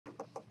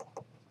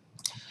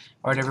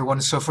All right, everyone,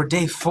 so for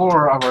day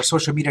 4 of our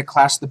social media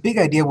class, the big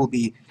idea will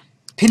be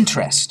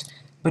Pinterest.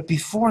 But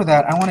before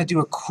that, I want to do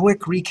a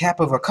quick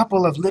recap of a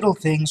couple of little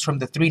things from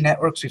the 3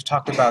 networks we've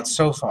talked about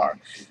so far.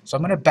 So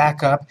I'm going to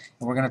back up,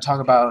 and we're going to talk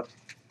about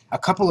a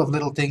couple of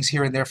little things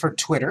here and there for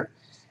Twitter,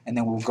 and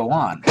then we'll go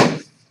on.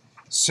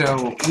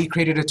 So we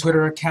created a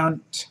Twitter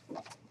account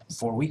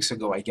 4 weeks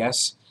ago, I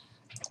guess.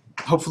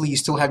 Hopefully you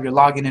still have your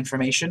login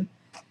information.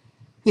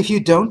 If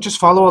you don't, just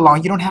follow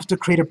along. You don't have to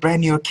create a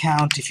brand new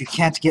account if you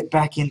can't get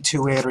back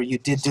into it or you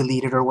did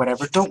delete it or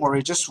whatever. Don't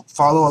worry, just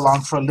follow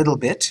along for a little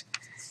bit.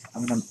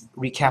 I'm going to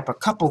recap a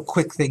couple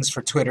quick things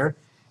for Twitter.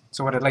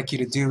 So what I'd like you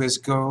to do is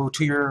go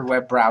to your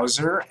web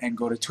browser and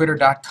go to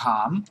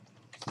twitter.com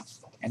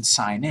and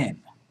sign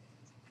in.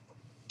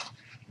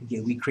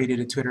 Again, we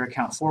created a Twitter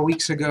account 4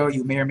 weeks ago.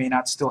 You may or may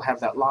not still have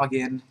that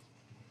login,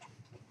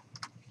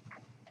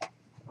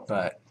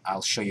 but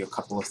I'll show you a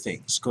couple of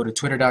things. Go to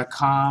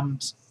twitter.com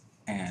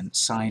and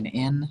sign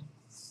in.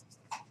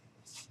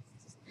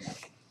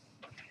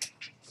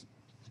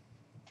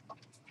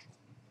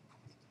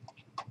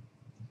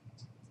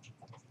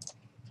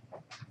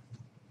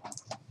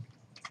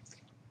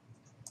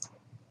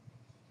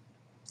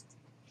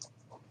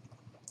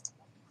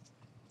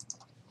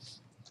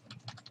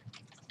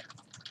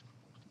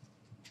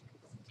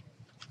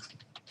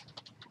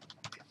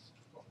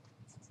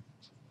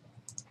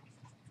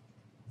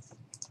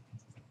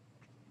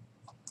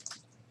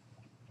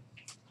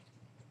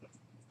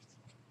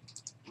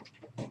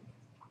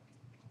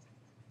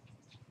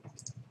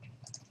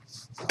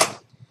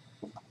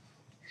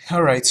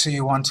 Alright, so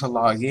you want to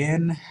log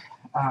in.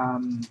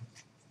 I've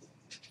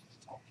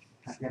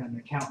got an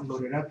account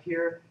loaded up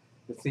here.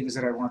 The things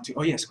that I want to...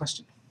 Oh, yes,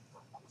 question.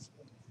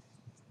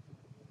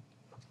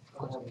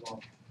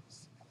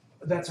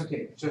 That's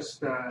okay.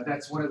 Just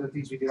that's one of the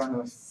things we did on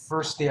the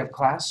first day of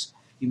class.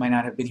 You might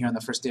not have been here on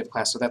the first day of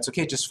class, so that's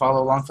okay. Just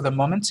follow along for the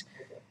moment,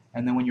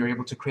 and then when you're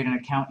able to create an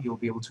account, you'll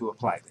be able to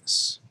apply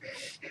this.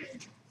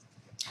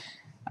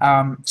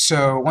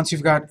 So once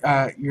you've got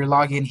your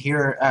login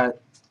here,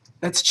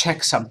 let's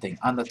check something.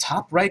 On the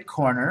top right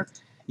corner,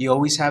 you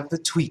always have the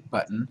tweet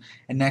button,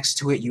 and next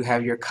to it you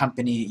have your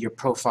company, your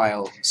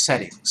profile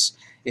settings.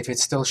 If it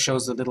still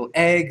shows the little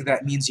egg,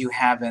 that means you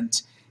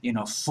haven't,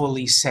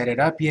 fully set it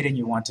up yet, and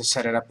you want to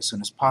set it up as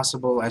soon as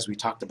possible, as we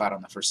talked about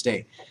on the first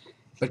day.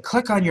 But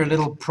click on your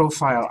little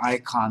profile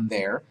icon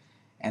there,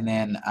 and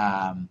then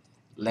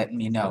let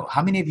me know.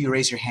 How many of you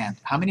raise your hand?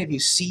 How many of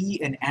you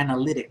see an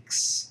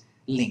analytics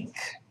link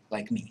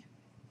like me?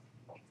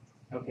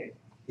 Okay.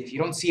 If you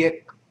don't see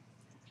it,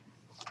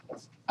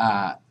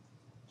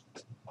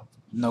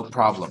 no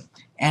problem.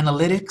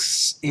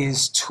 Analytics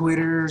is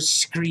Twitter's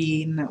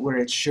screen where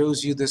it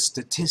shows you the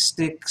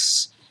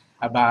statistics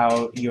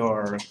about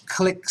your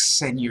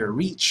clicks and your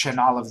reach and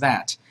all of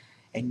that.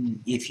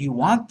 And if you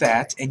want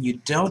that and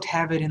you don't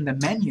have it in the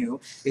menu,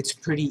 it's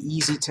pretty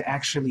easy to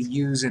actually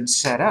use and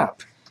set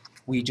up.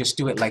 We just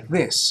do it like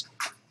this.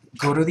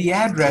 Go to the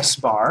address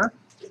bar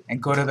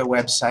and go to the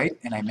website,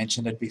 and I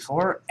mentioned it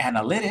before,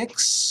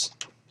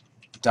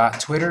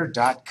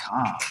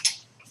 analytics.twitter.com.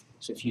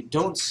 So if you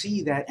don't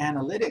see that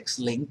analytics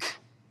link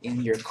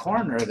in your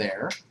corner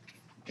there,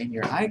 in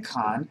your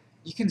icon,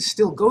 you can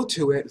still go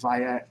to it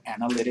via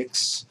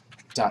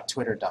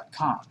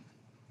analytics.twitter.com.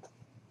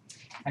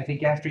 I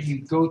think after you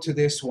go to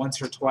this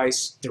once or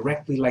twice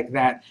directly like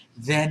that,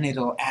 then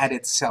it'll add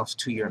itself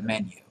to your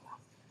menu.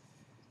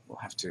 We'll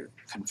have to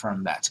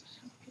confirm that.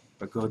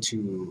 But go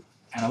to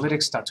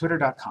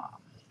analytics.twitter.com.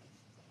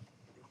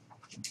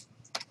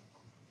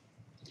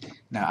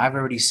 Now, I've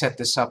already set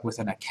this up with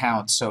an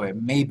account, so it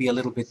may be a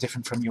little bit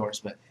different from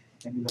yours, but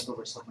let me look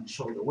over someone's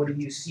shoulder. What do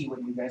you see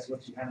when you guys go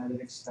to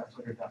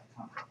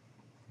analytics.twitter.com?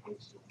 Did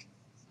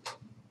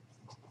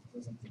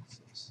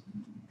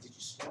you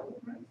spell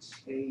it right?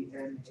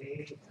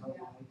 A-N-A-L-I-T-C-S.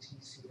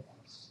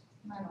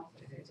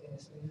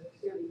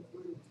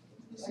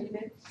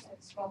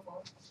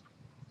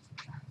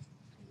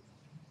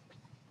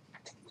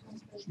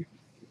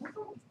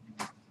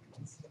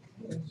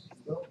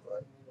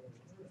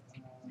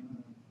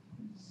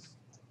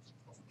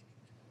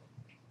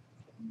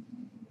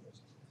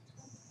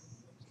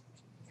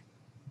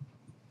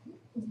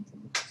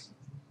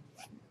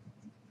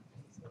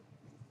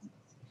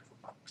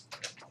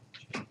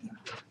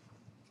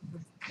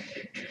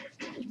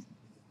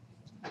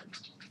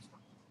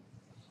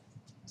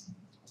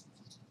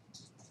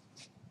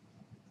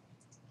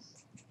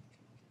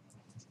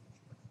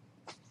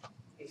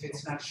 If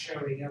it's not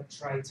showing up,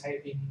 try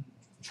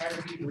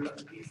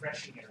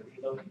refreshing it or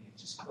reloading it.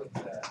 Just click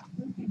the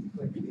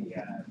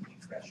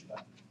refresh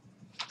button.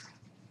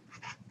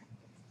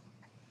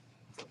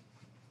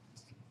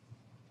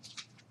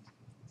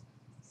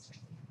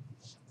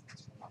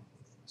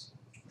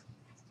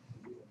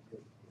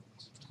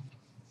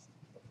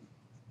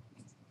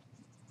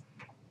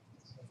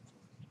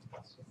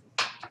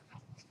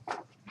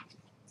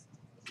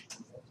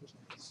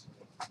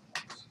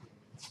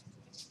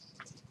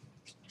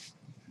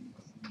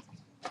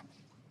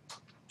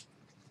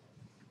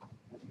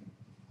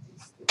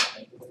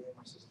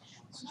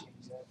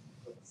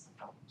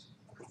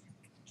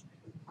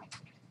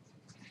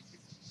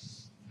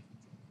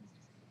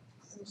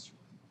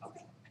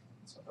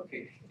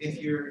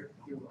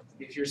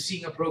 if you're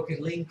seeing a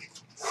broken link,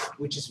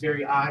 which is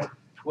very odd,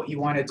 what you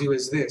want to do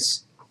is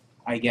this,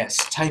 I guess.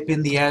 Type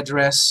in the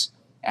address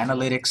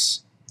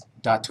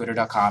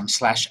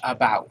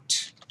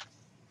analytics.twitter.com/about.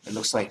 It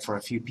looks like for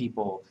a few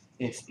people,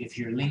 if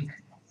your link,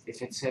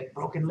 if it said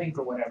broken link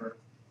or whatever,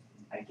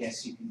 I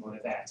guess you can go to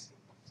that.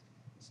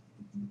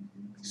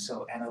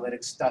 So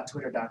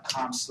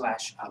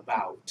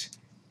analytics.twitter.com/about.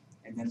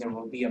 And then there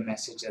will be a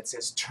message that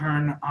says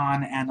turn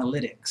on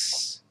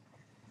analytics.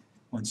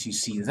 Once you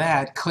see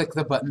that, click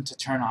the button to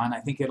turn on. I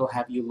think it'll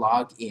have you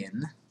log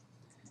in.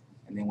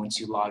 And then once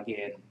you log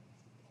in,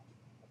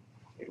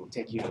 it will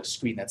take you to a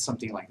screen that's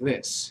something like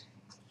this.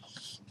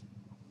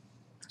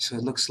 So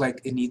it looks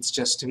like it needs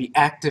just to be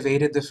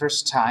activated the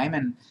first time,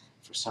 and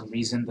for some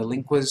reason the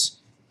link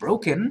was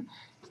broken,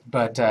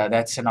 but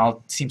that's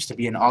seems to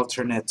be an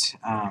alternate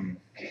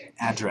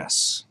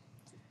address.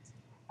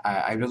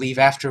 I believe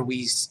after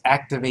we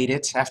activate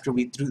it, after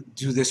we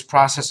do this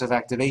process of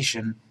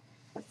activation,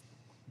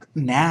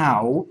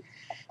 now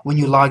when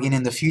you log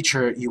in the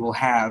future, you will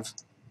have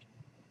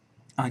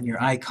on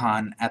your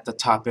icon at the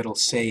top, it'll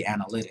say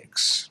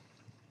analytics.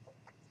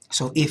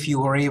 So if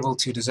you are able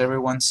to, does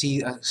everyone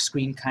see a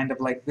screen kind of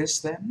like this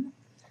then?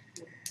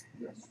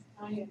 Yes.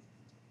 Oh, yeah.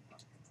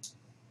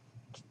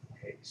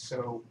 Okay,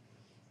 so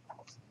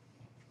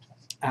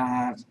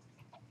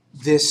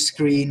this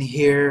screen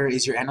here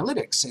is your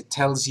analytics. It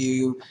tells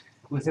you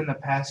within the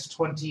past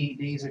 28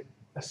 days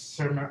a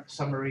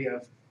summary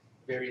of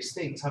various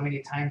things. How many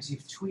times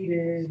you've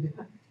tweeted,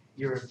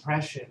 your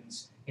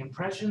impressions.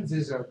 Impressions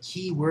is a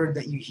key word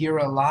that you hear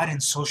a lot in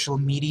social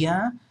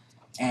media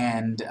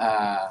and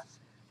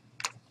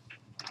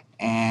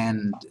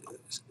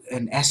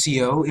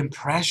SEO.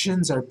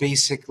 Impressions are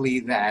basically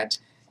that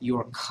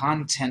your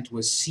content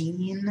was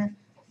seen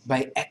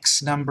by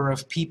X number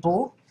of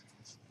people.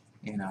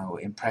 You know,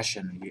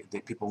 impression,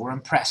 that people were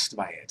impressed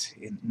by it,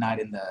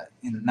 not in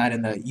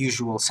the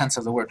usual sense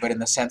of the word, but in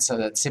the sense of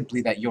that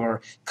simply that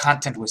your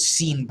content was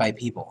seen by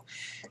people.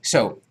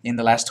 So in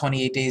the last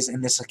 28 days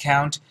in this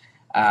account,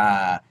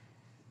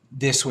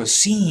 this was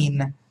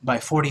seen by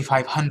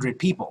 4,500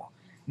 people.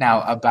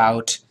 Now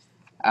about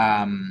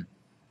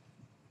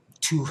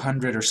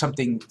 200 or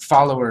something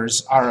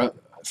followers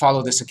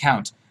follow this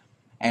account,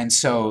 and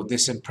so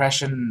this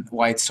impression,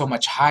 why it's so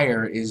much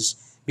higher, is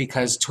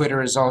because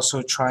Twitter is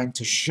also trying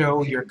to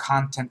show your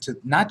content to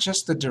not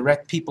just the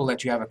direct people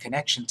that you have a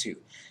connection to,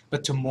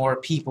 but to more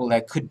people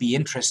that could be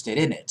interested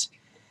in it.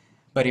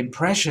 But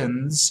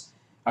impressions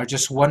are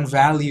just one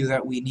value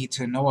that we need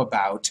to know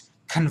about.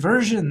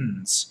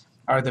 Conversions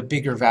are the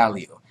bigger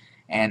value.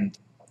 And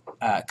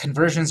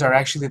conversions are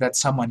actually that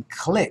someone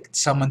clicked,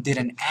 someone did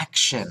an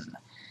action.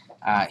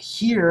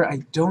 Here,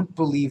 I don't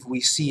believe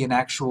we see an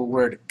actual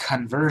word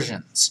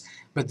conversions,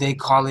 but they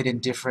call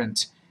it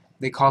different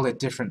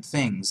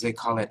things. They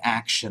call it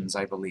actions,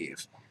 I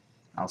believe.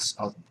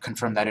 I'll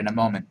confirm that in a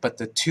moment. But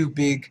the two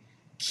big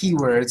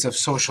keywords of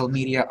social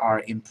media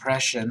are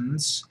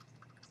impressions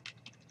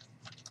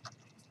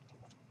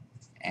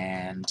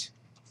and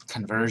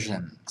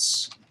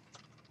conversions.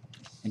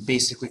 And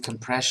basically,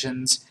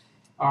 impressions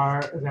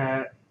are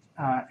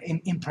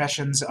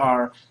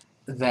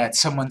that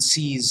someone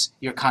sees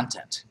your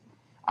content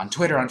on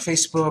Twitter, on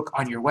Facebook,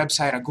 on your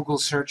website, on Google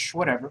search,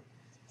 whatever.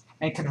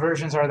 And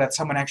conversions are that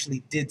someone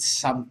actually did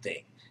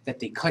something, that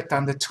they clicked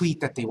on the tweet,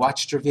 that they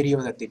watched your video,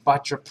 that they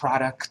bought your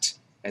product,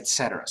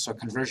 etc. So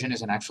conversion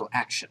is an actual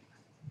action.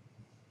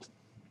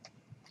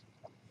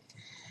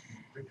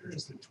 Victor,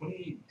 is the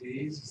 28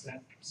 days, is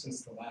that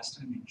since the last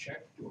time you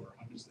checked, or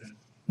how does that?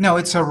 No,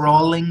 it's a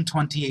rolling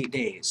 28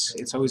 days.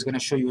 It's always going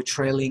to show you a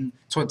trailing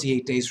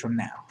 28 days from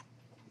now.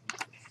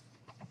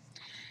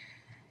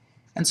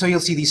 And so you'll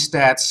see these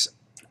stats,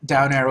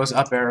 down arrows,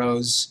 up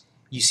arrows.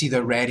 You see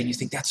the red and you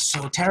think, that's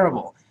so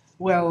terrible.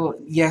 Well,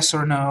 yes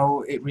or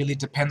no, it really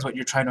depends what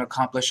you're trying to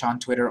accomplish on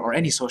Twitter or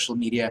any social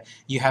media.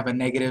 You have a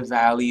negative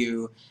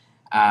value,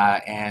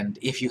 and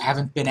if you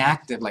haven't been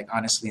active, like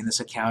honestly in this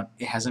account,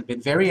 it hasn't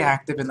been very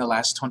active in the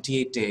last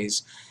 28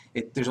 days.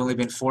 There's only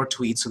been 4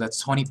 tweets, so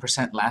that's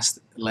 20% less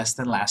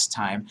than last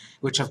time,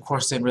 which of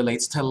course then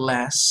relates to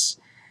less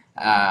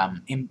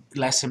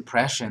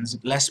impressions.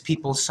 Less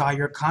people saw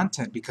your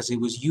content because it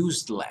was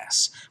used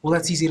less. Well,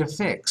 that's easy to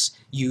fix.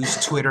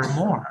 Use Twitter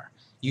more.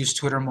 Use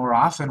Twitter more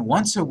often,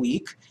 once a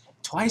week,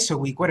 twice a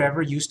week,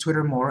 whatever. Use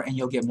Twitter more and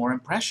you'll get more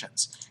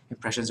impressions.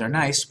 Impressions are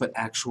nice, but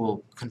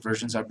actual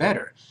conversions are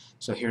better.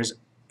 So here's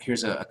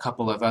a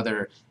couple of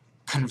other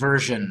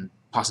conversion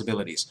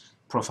possibilities.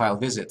 Profile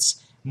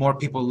visits. More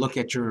people look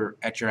at your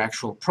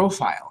actual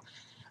profile.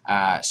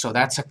 So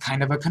that's a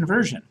kind of a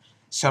conversion.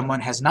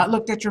 Someone has not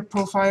looked at your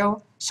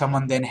profile,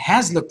 someone then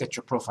has looked at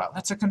your profile.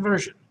 That's a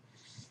conversion.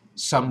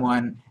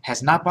 Someone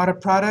has not bought a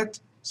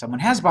product,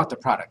 someone has bought the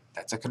product.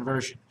 That's a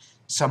conversion.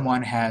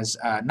 Someone has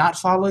not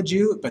followed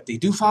you, but they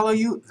do follow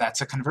you.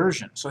 That's a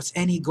conversion. So it's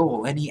any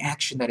goal, any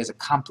action that is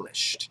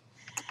accomplished.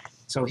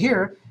 So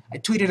here, I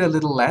tweeted a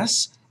little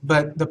less,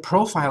 but the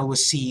profile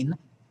was seen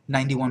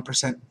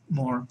 91%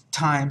 more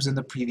times than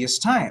the previous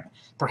time.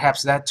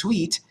 Perhaps that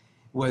tweet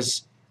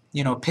was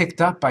you know,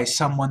 picked up by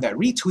someone that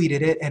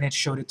retweeted it and it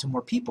showed it to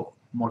more people,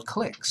 more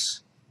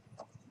clicks.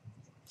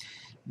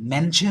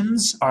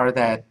 Mentions are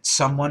that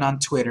someone on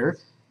Twitter,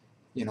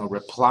 you know,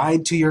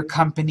 replied to your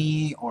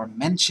company or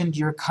mentioned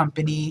your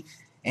company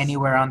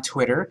anywhere on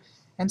Twitter.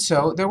 And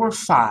so there were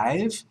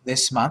 5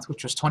 this month,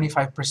 which was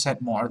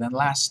 25% more than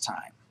last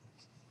time.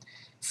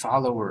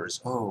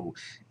 Followers,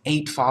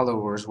 8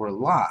 followers were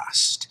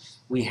lost.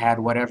 We had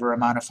whatever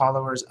amount of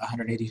followers,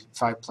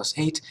 185 plus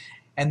 8,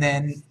 and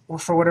then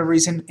for whatever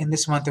reason in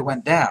this month it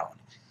went down.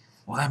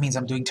 Well, that means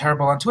I'm doing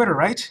terrible on Twitter,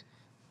 right?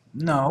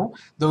 No,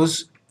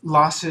 those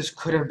losses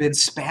could have been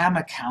spam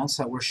accounts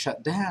that were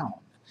shut down.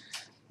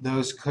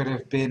 Those could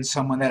have been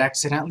someone that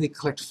accidentally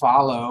clicked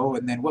follow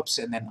and then whoops,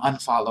 and then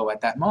unfollow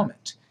at that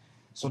moment.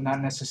 So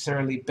not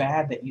necessarily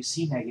bad that you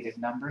see negative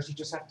numbers, you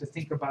just have to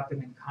think about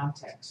them in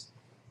context.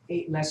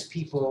 8 less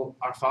people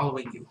are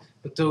following you,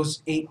 but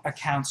those 8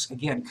 accounts,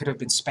 again, could have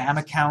been spam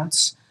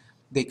accounts,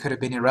 they could have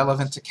been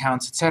irrelevant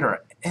accounts, etc.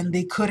 And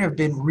they could have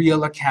been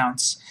real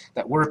accounts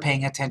that were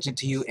paying attention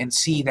to you and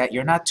see that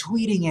you're not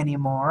tweeting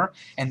anymore,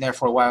 and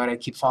therefore why would I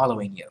keep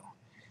following you?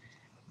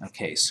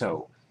 Okay,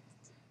 so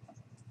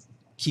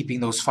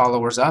keeping those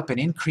followers up and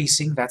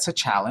increasing, that's a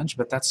challenge,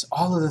 but that's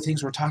all of the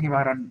things we're talking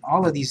about on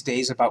all of these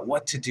days about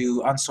what to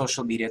do on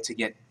social media to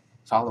get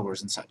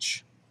followers and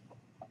such.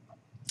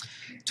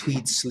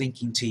 Tweets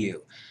linking to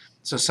you.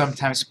 So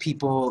sometimes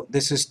people,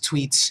 this is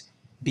tweets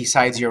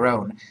besides your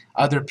own,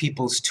 other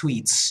people's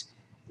tweets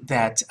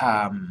that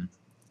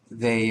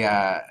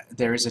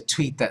there is a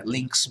tweet that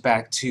links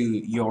back to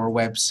your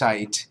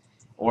website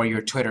or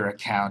your Twitter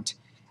account.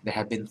 There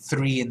have been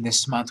 3 in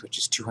this month, which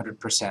is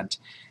 200%,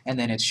 and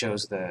then it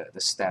shows the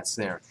stats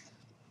there.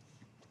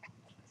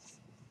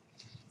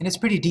 And it's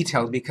pretty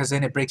detailed because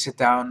then it breaks it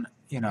down,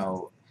 you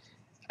know,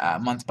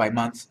 month by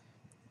month.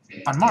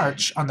 On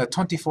March, on the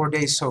 24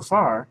 days so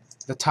far,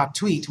 the top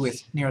tweet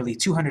with nearly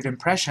 200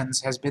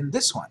 impressions has been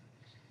this one,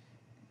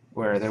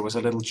 where there was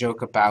a little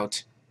joke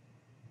about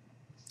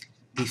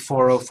the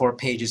 404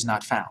 page is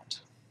not found.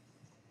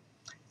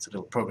 It's a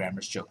little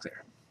programmer's joke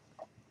there.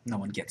 No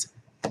one gets it.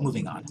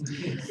 Moving on.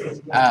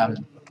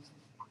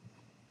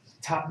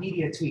 Top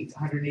media tweets,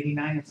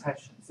 189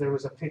 impressions. There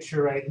was a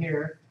picture right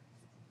here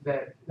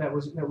that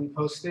we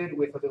posted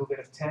with a little bit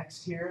of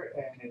text here,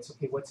 and it's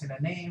okay, what's in a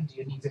name? Do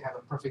you need to have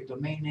a perfect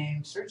domain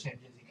name? Search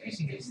engines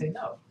increasingly say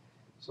no.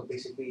 So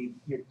basically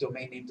your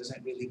domain name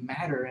doesn't really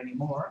matter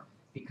anymore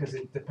because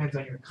it depends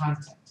on your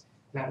content.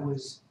 That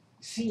was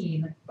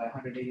seen by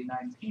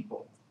 189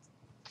 people.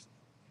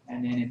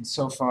 And then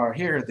so far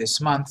here this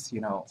month, you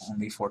know,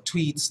 only 4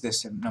 tweets,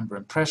 this number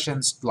of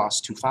impressions,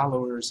 lost 2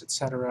 followers,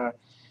 etc.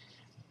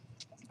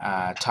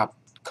 Top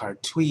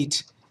card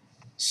tweet.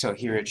 So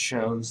here it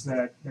shows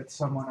that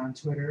someone on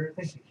Twitter,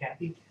 thank you,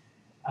 Kathy,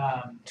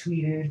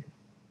 tweeted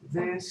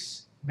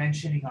this,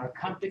 mentioning our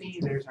company.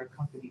 There's our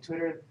company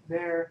Twitter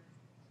there.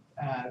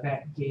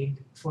 That gained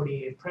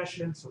 48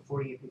 impressions, so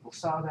 48 people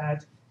saw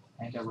that,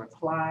 and a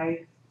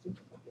reply.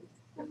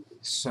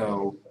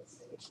 So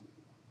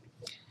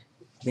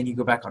then you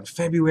go back on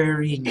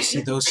February, and you see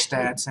those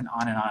stats, and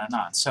on and on and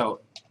on. So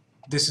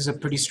this is a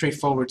pretty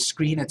straightforward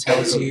screen. It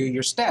tells you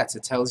your stats.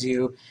 It tells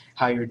you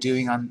how you're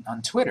doing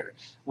on Twitter.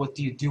 What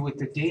do you do with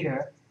the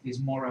data is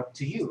more up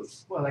to you.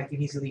 Well, I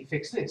can easily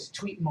fix this.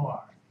 Tweet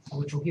more,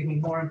 which will give me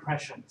more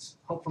impressions,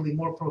 hopefully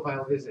more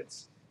profile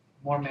visits,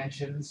 more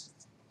mentions,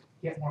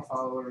 get more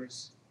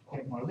followers,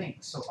 get more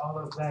links. So all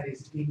of that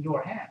is in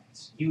your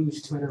hands.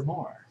 Use Twitter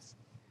more.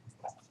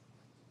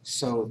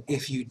 So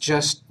if you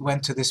just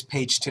went to this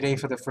page today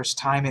for the first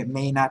time, it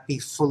may not be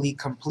fully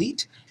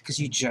complete because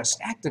you just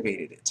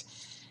activated it.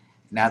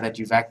 Now that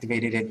you've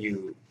activated and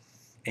you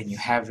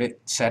have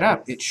it set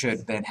up, it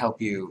should then help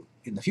you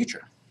in the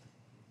future.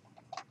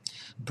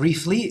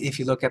 Briefly, if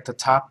you look at the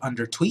top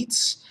under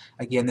tweets,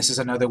 again, this is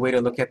another way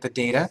to look at the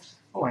data.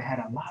 Oh, I had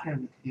a lot of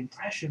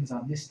impressions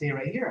on this day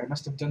right here. I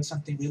must have done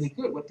something really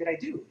good. What did I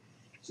do?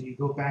 So you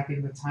go back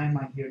in the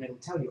timeline here and it'll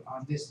tell you,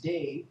 on this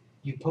day,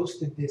 you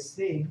posted this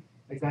thing.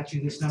 I got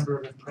you this number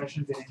of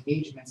impressions and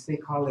engagements. They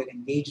call it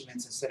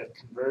engagements instead of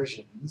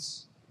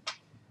conversions.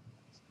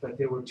 But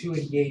there were 2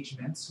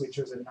 engagements, which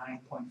was a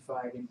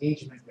 9.5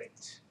 engagement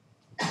rate.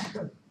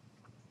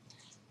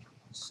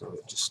 So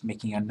just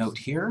making a note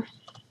here.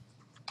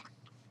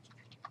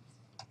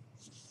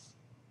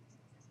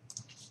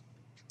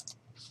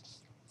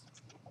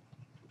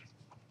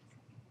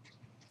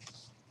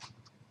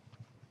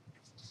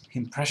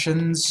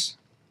 Impressions,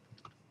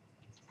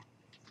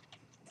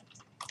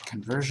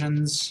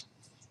 conversions,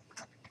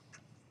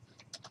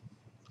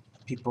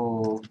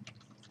 people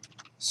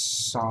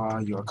saw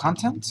your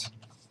content,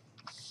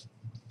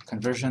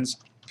 conversions,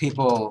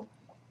 people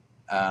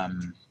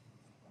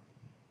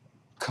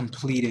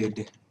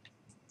completed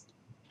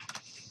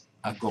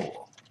a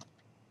goal.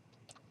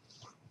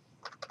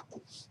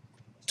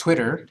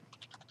 Twitter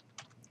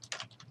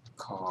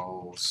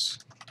calls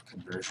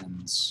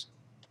conversions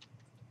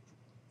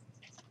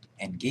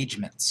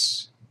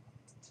engagements,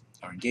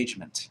 or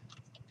engagement.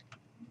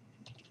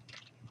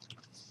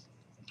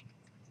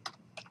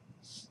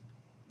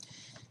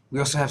 We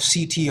also have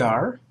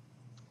CTR,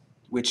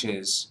 which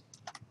is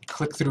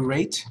click-through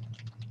rate,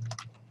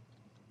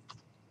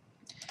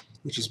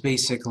 which is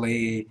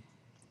basically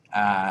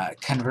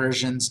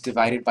conversions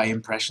divided by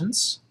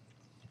impressions.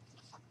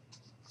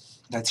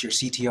 That's your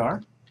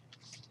CTR.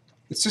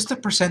 It's just a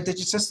percentage,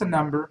 it's just a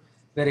number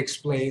that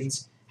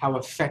explains how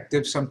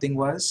effective something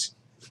was.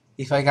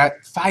 If I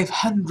got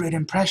 500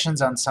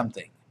 impressions on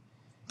something,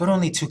 but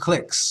only 2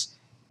 clicks,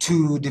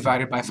 2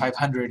 divided by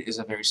 500 is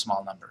a very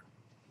small number.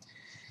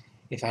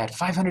 If I had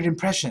 500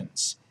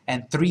 impressions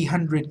and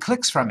 300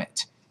 clicks from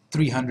it,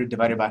 300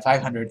 divided by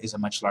 500 is a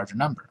much larger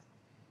number.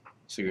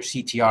 So your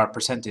CTR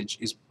percentage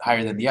is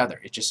higher than the other.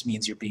 It just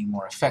means you're being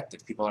more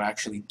effective. People are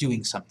actually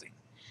doing something.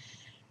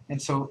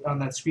 And so on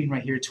that screen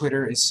right here,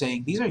 Twitter is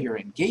saying these are your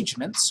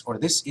engagements, or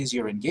this is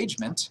your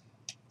engagement,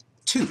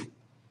 2.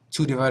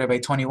 2 divided by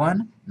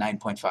 21,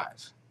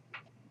 9.5.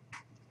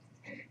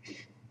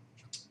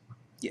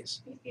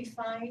 Yes? If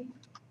I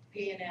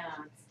pay an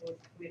ad for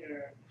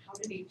Twitter, how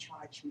do they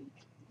charge me?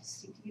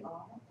 CTR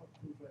or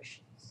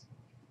conversions?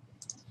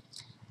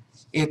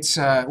 It's,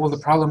 well, the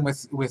problem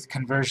with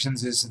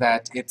conversions is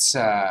that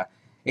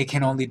it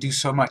can only do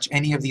so much.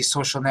 Any of these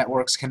social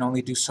networks can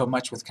only do so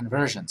much with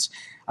conversions.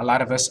 A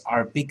lot of us,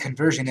 our big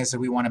conversion is that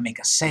we want to make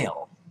a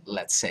sale,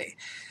 let's say.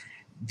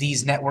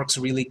 These networks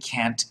really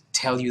can't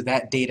tell you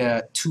that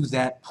data to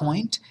that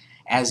point,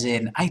 as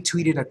in, I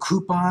tweeted a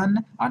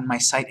coupon on my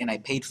site and I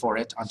paid for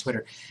it on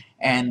Twitter,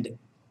 and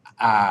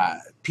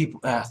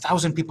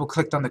 1,000 people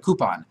clicked on the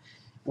coupon.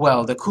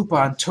 Well, the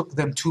coupon took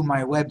them to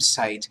my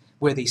website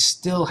where they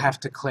still have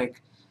to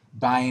click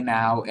buy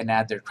now and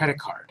add their credit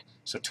card.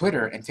 So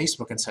Twitter and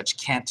Facebook and such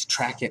can't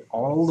track it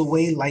all the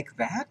way like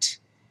that.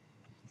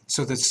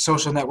 So the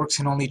social networks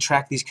can only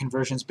track these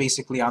conversions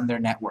basically on their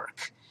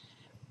network.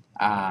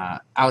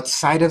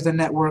 Outside of the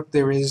network,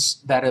 there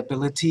is that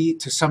ability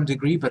to some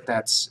degree, but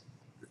that's,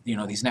 you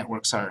know, these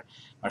networks are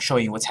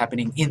showing you what's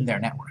happening in their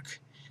network.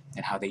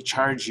 And how they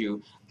charge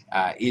you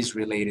is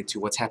related to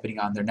what's happening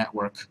on their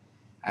network.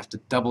 I have to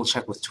double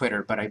check with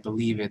Twitter, but I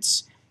believe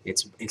it's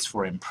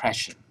for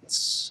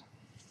impressions.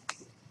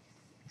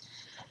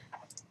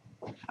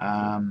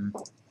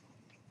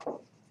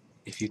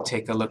 If you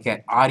take a look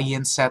at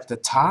audience at the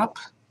top,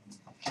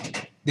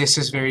 this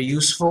is very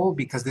useful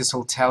because this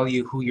will tell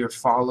you who your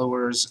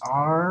followers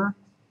are,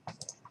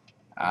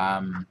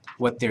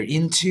 what they're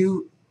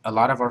into. A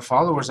lot of our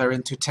followers are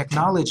into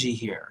technology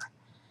here,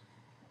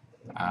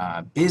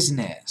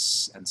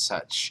 business and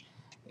such.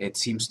 It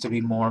seems to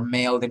be more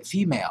male than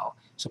female.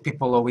 So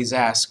people always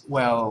ask,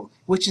 well,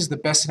 which is the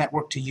best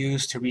network to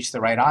use to reach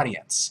the right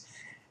audience?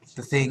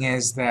 The thing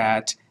is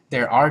that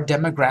there are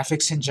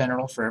demographics in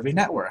general for every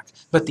network,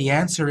 but the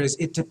answer is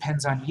it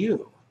depends on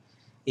you.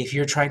 If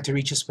you're trying to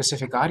reach a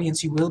specific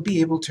audience, you will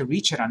be able to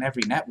reach it on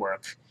every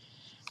network.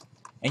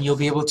 And you'll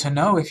be able to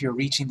know if you're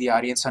reaching the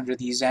audience under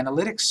these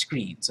analytics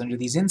screens, under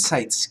these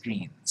insights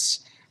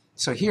screens.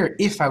 So here,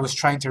 if I was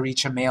trying to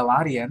reach a male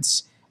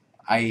audience,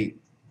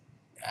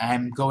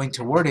 I'm going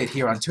toward it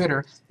here on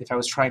Twitter. If I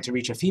was trying to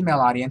reach a female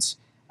audience,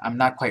 I'm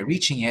not quite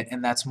reaching it,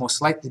 and that's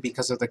most likely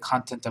because of the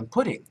content I'm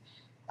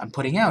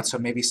putting out. So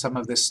maybe some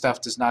of this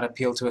stuff does not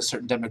appeal to a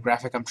certain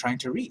demographic I'm trying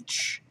to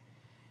reach.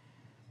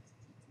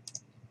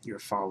 Your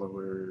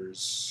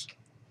followers,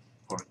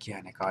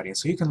 organic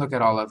audience. So you can look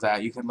at all of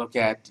that. You can look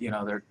at, you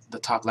know, the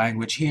top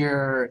language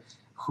here,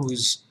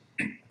 who's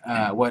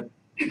what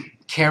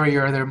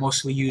carrier they're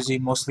mostly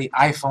using, mostly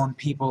iPhone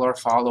people are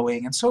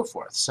following, and so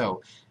forth.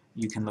 So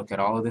you can look at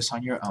all of this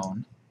on your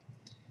own.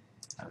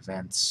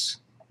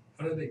 Events.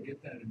 How do they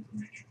get that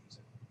information? Is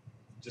it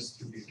just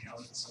through the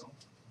account itself?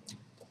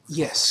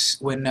 Yes,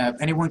 when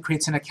anyone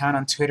creates an account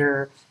on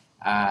Twitter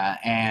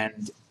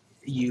and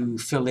you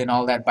fill in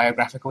all that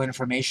biographical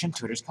information,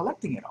 Twitter's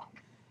collecting it all.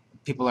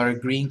 People are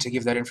agreeing to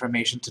give that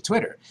information to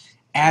Twitter.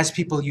 As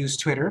people use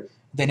Twitter,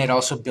 then it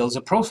also builds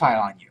a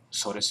profile on you.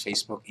 So does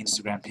Facebook,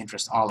 Instagram,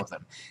 Pinterest, all of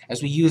them.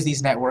 As we use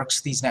these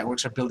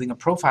networks are building a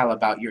profile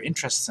about your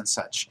interests and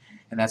such.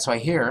 And that's why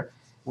here,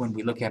 when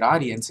we look at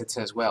audience, it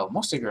says, well,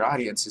 most of your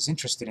audience is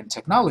interested in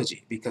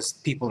technology because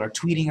people are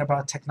tweeting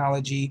about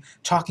technology,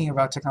 talking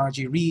about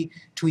technology,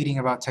 retweeting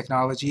about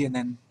technology, and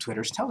then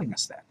Twitter's telling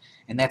us that.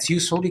 And that's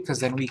useful because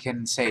then we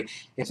can say,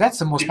 if that's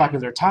the most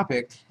popular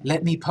topic,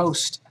 let me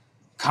post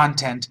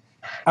content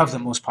of the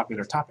most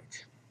popular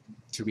topic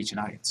to reach an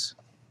audience.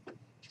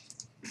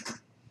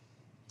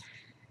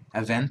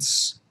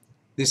 Events.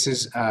 This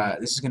is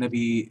going to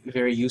be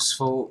very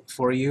useful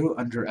for you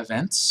under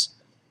events.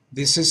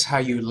 This is how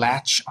you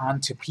latch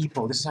onto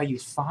people. This is how you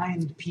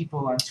find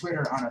people on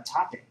Twitter on a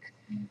topic.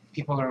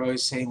 People are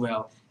always saying,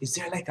 well, is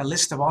there like a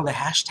list of all the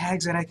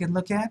hashtags that I can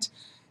look at?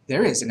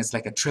 There is, and it's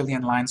like 1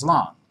 trillion lines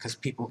long because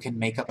people can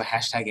make up a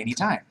hashtag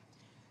anytime.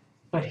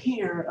 But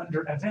here,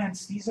 under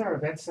events, these are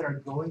events that are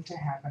going to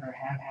happen or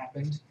have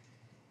happened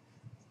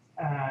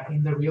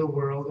in the real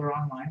world or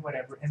online,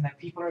 whatever, and that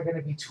people are going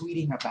to be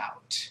tweeting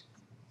about.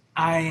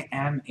 I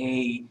am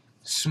a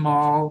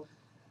small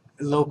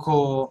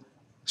local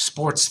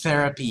sports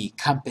therapy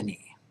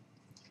company.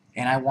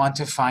 and I want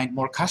to find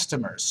more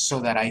customers so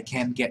that I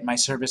can get my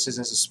services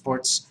as a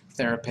sports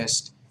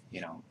therapist,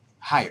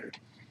 hired.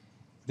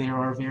 There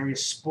are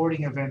various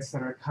sporting events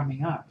that are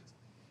coming up.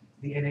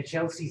 The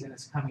NHL season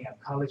is coming up,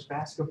 college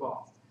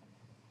basketball.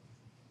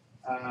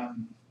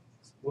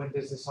 When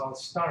does this all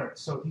start?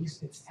 So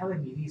it's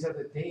telling me these are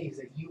the days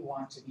that you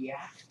want to be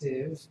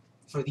active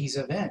for these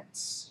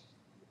events.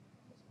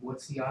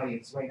 What's the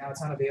audience? Right now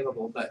it's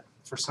unavailable, but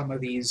for some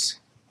of these,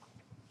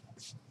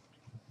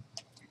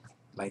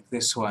 like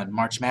this one,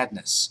 March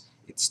Madness,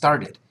 it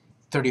started.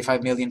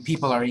 35 million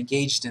people are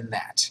engaged in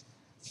that.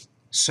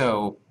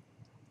 So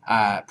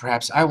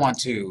perhaps I want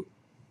to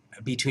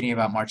be tweeting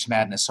about March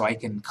Madness so I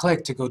can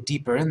click to go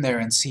deeper in there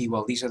and see,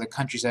 well, these are the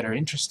countries that are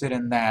interested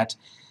in that.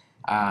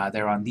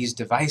 They're on these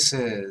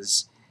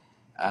devices.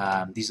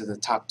 These are the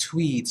top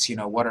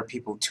tweets. What are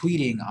people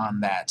tweeting on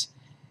that?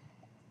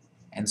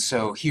 And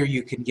so here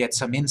you can get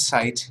some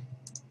insight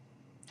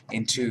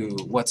into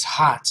what's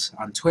hot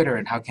on Twitter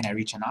and how can I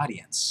reach an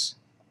audience.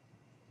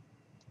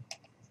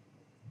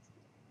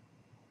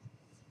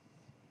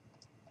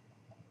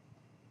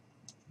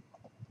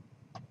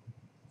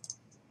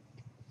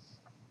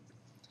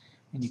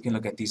 And you can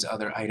look at these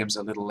other items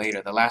a little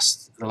later. The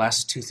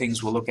last two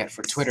things we'll look at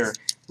for Twitter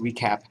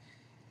recap.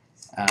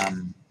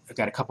 I've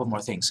got a couple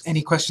more things.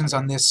 Any questions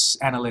on this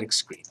analytics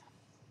screen?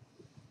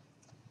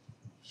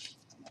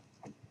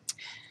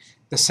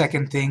 The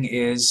second thing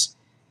is,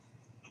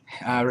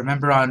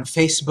 remember on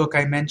Facebook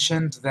I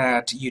mentioned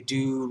that you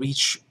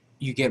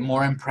get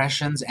more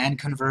impressions and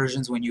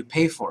conversions when you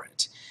pay for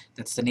it.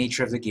 That's the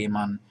nature of the game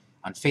on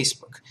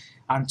Facebook.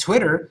 On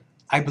Twitter,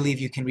 I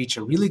believe you can reach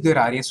a really good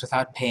audience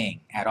without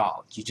paying at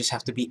all. You just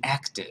have to be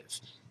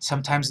active.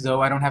 Sometimes,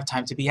 though, I don't have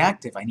time to be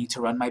active. I need to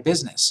run my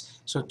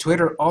business. So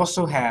Twitter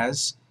also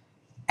has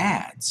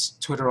ads.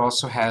 Twitter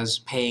also has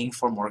paying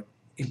for more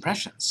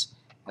impressions.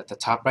 At the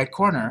top right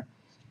corner,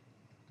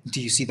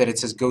 do you see that it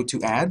says Go to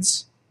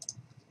Ads?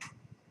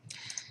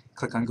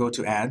 Click on Go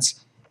to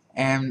Ads.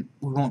 And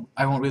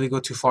I won't really go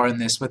too far in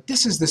this, but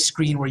this is the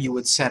screen where you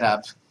would set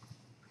up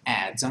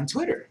ads on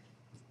Twitter,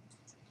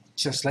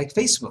 just like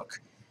Facebook.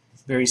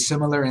 Very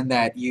similar in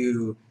that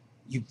you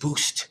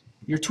boost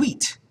your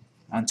tweet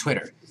on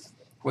Twitter.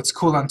 What's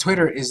cool on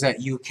Twitter is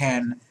that you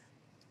can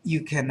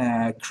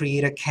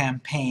create a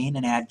campaign,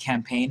 an ad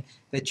campaign,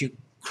 that you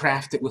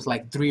craft it with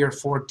like 3 or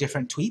 4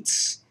 different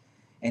tweets,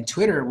 and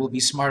Twitter will be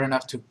smart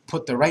enough to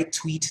put the right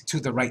tweet to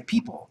the right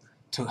people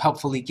to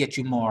helpfully get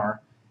you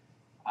more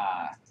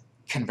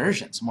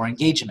conversions, more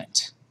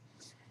engagement.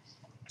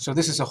 So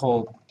this is a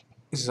whole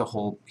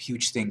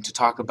huge thing to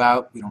talk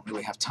about. We don't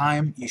really have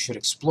time. You should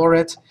explore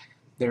it.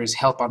 There is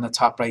help on the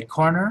top right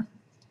corner.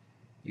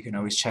 You can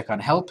always check on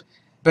help.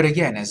 But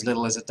again, as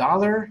little as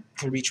 $1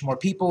 to reach more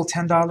people,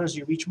 $10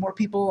 you reach more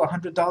people,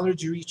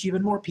 $100 you reach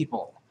even more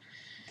people.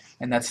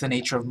 And that's the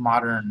nature of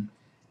modern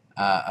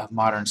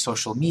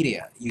social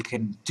media. You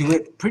can do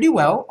it pretty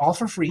well, all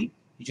for free.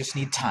 You just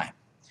need time.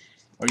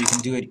 Or you can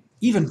do it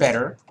even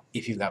better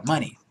if you've got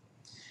money.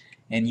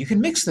 And you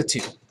can mix the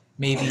two.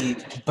 Maybe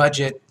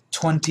budget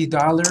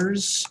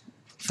 $20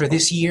 for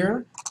this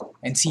year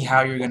and see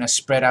how you're going to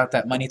spread out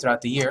that money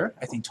throughout the year.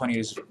 I think 20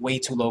 is way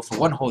too low for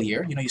one whole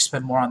year. You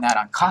spend more on that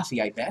on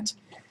coffee, I bet.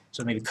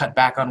 So maybe cut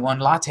back on one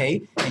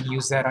latte and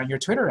use that on your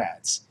Twitter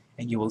ads.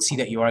 And you will see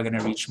that you are going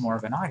to reach more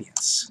of an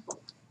audience.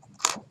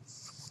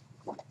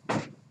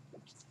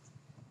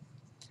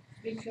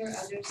 Victor,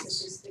 are there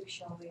statistics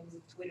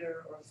showing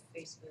Twitter or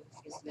Facebook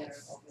is better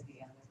over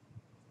the other?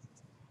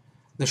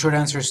 The short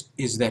answer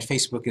is that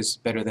Facebook is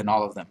better than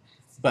all of them.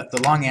 But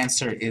the long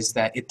answer is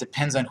that it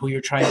depends on who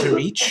you're trying to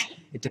reach.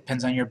 It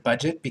depends on your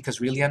budget, because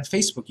really on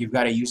Facebook you've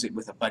got to use it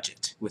with a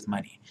budget, with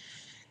money.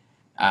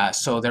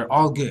 So they're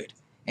all good.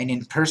 And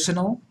in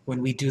personal,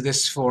 when we do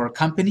this for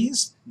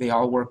companies, they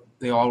all work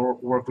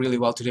really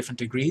well to different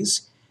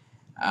degrees.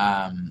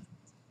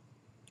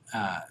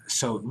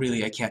 So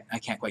really I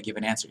can't quite give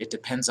an answer. It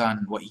depends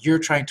on what you're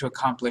trying to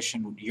accomplish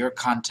and your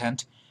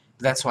content.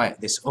 That's why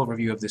this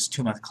overview of this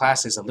 2-month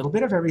class is a little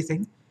bit of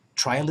everything.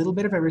 Try a little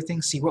bit of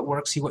everything, see what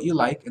works, see what you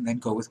like, and then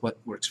go with what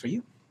works for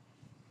you.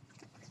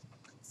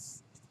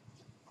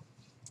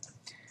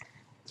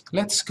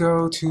 Let's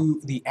go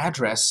to the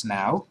address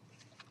now,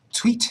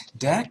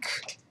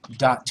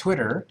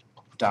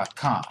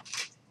 tweetdeck.twitter.com.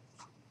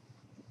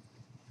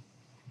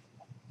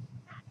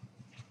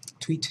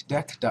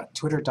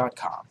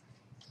 tweetdeck.twitter.com.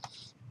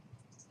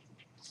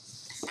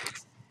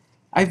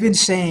 I've been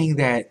saying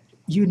that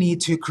you need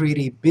to create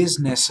a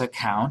business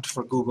account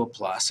for Google+,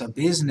 a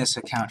business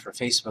account for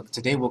Facebook.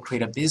 Today we'll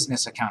create a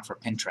business account for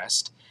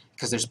Pinterest,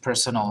 because there's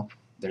personal,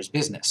 there's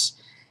business.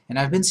 And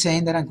I've been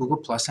saying that on Google+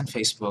 and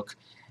Facebook,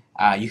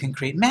 you can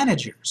create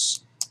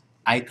managers.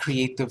 I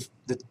create the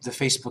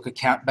Facebook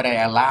account, but I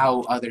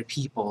allow other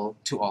people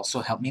to also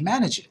help me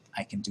manage it.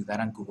 I can do that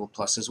on Google+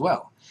 as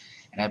well.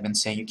 And I've been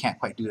saying you can't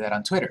quite do that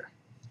on Twitter.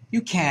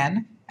 You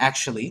can,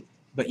 actually,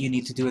 but you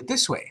need to do it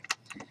this way.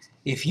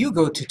 If you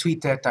go to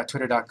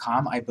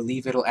tweetdeck.twitter.com, I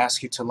believe it'll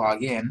ask you to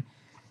log in.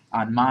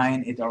 On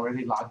mine, it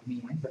already logged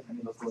me in, but let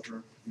me look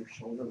over your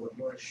shoulder what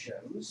yours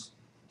shows.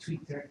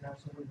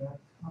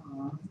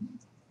 TweetDeck.twitter.com.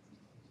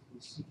 You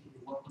see here,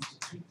 welcome to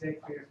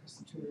TweetDeck, create a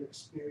custom Twitter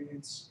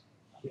experience.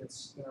 Get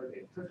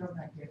started. Click on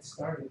that Get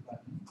Started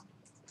button.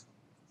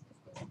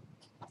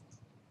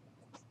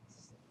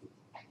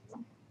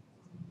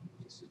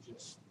 This is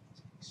just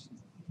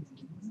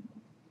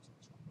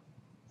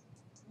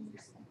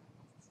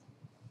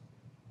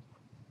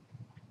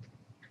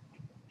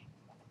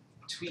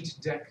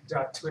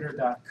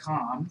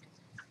tweetdeck.twitter.com.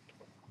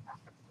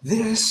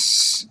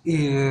 This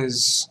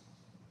is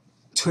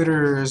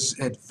Twitter's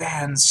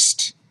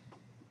advanced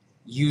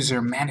user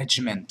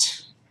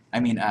management,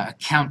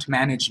 account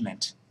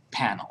management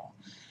panel.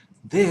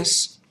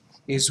 This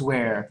is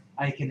where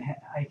I can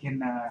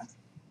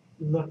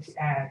look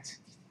at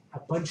a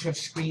bunch of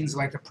screens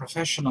like a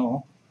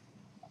professional,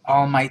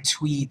 all my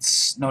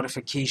tweets,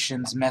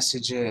 notifications,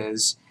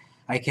 messages.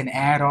 I can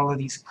add all of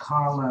these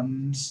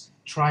columns.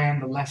 Try on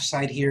the left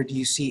side here, do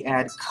you see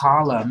Add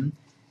Column?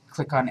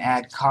 Click on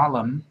Add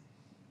Column.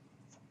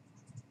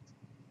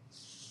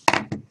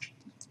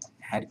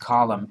 Add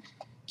Column.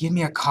 Give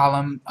me a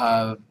column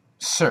of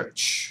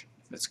search.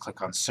 Let's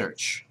click on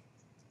Search.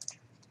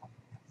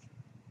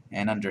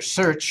 And under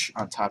Search,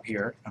 on top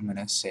here, I'm going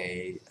to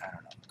say, I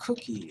don't know,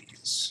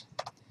 cookies.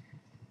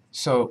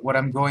 So what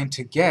I'm going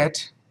to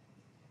get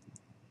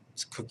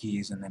is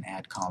cookies and then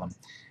Add Column.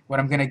 What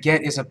I'm going to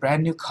get is a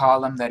brand new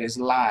column that is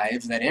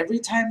live, that every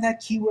time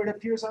that keyword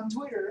appears on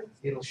Twitter,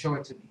 it'll show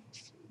it to me.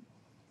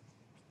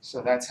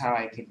 So that's how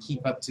I can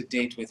keep up to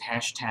date with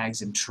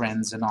hashtags and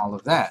trends and all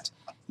of that.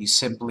 You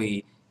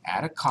simply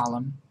add a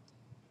column.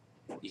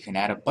 You can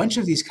add a bunch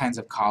of these kinds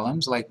of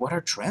columns, like what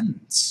are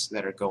trends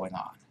that are going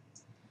on.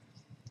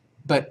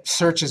 But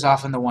search is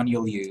often the one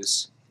you'll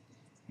use.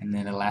 And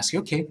then it'll ask you,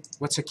 okay,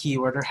 what's a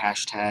keyword or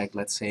hashtag?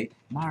 Let's say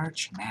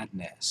March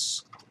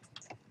Madness.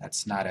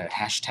 That's not a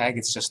hashtag,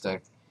 it's just a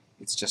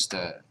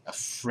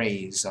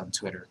phrase on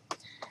Twitter.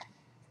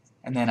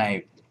 And then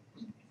I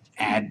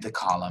add the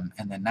column,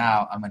 and then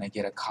now I'm going to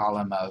get a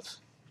column of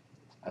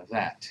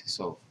that.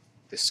 So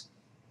these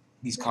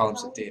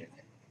columns of data.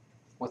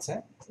 What's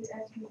that?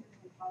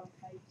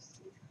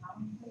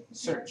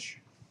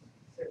 Search.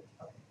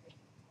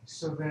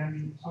 So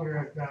then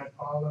here I've got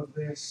all of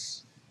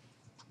this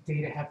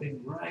data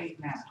happening right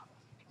now.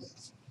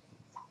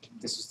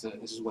 This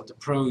is what the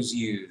pros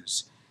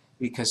use,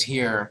 because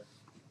here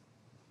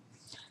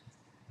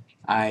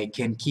I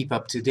can keep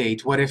up to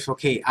date. What if,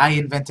 okay, I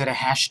invented a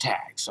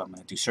hashtag, so I'm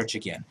going to do search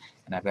again,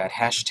 and I've got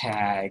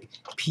hashtag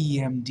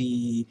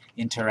PMD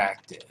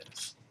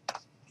interactive.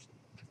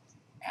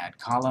 Add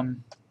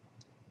column,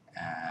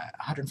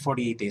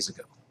 148 days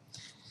ago.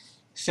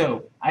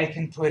 So I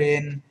can put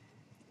in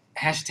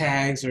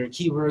hashtags or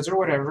keywords or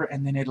whatever,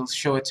 and then it'll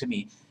show it to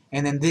me.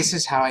 And then this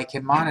is how I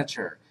can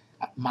monitor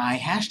my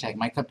hashtag,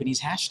 my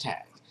company's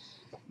hashtag.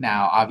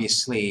 Now,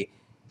 obviously,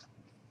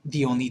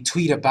 the only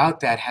tweet about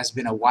that has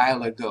been a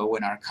while ago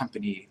when our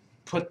company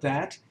put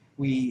that.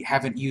 We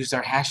haven't used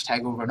our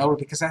hashtag over and over,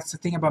 because that's the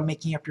thing about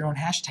making up your own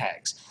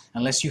hashtags.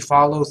 Unless you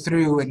follow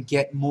through and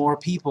get more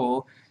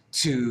people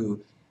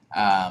to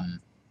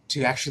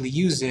actually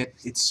use it,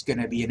 it's going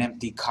to be an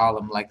empty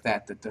column like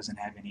that that doesn't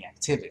have any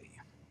activity.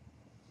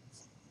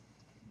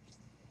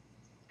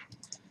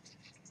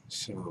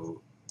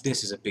 So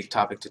this is a big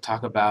topic to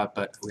talk about,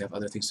 but we have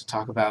other things to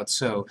talk about.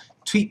 So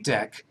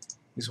TweetDeck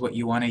is what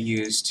you want to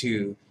use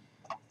to,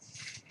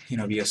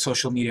 be a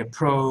social media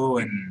pro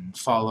and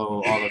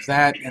follow all of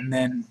that. And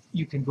then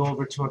you can go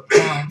over to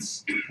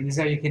accounts, and this is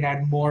how you can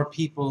add more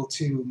people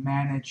to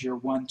manage your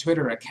one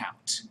Twitter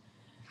account.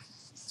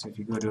 So if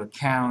you go to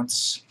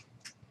accounts,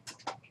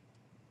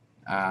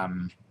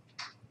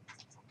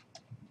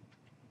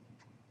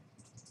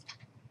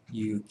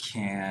 you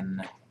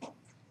can,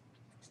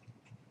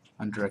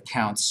 under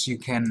accounts, you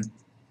can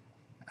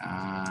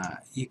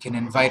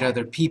invite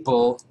other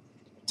people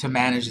to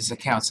manage this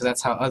account. So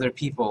that's how other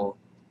people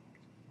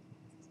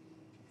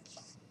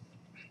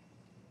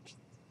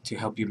to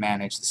help you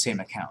manage the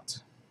same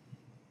account.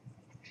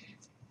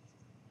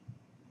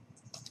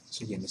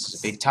 So again, this is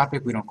a big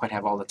topic. We don't quite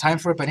have all the time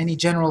for it, but any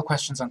general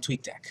questions on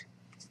TweetDeck?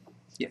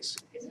 Yes?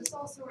 Is this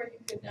also where you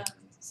could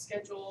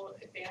schedule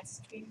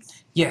advanced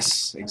tweets?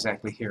 Yes,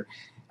 exactly here.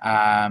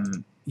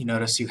 You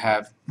notice you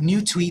have new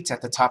tweets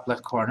at the top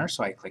left corner,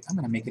 so I click, I'm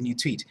going to make a new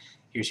tweet.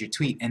 Here's your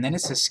tweet, and then it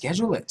says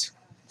schedule it.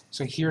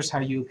 So here's how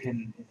you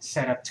can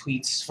set up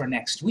tweets for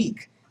next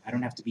week. I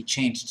don't have to be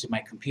changed to my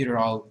computer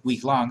all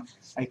week long.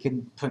 I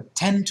can put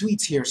 10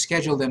 tweets here,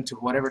 schedule them to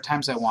whatever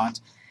times I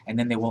want, and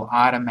then they will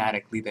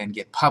automatically then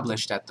get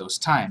published at those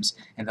times,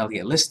 and they'll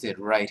get listed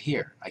right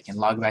here. I can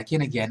log back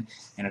in again,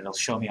 and it'll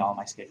show me all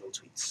my scheduled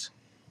tweets.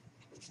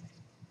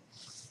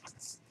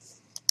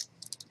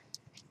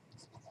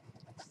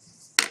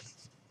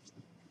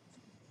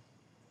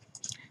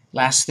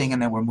 Last thing,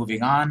 and then we're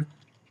moving on.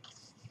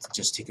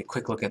 Just take a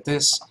quick look at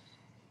this.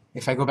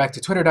 If I go back to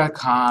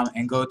twitter.com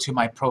and go to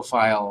my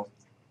profile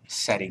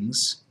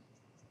settings,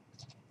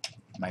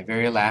 my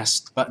very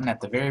last button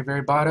at the very,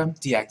 very bottom,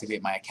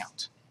 deactivate my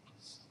account.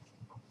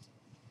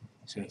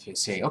 So if you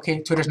say, okay,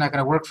 Twitter's not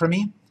going to work for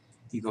me,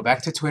 you go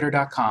back to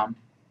twitter.com,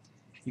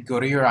 you go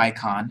to your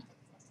icon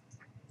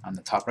on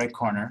the top right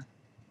corner,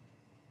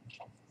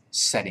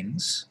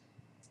 Settings,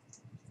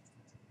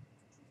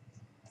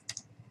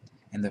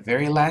 and the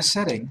very last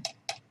setting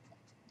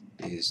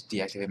is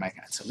deactivate my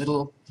account. It's a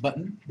little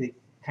button. They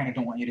kind of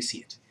don't want you to see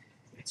it.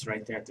 It's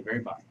right there at the very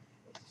bottom.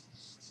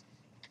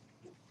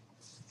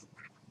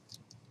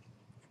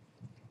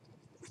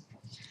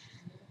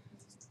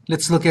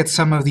 Let's look at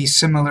some of these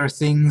similar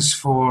things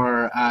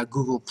for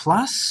Google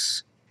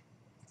Plus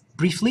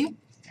briefly,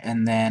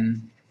 and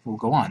then we'll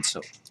go on.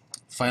 So,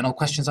 final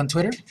questions on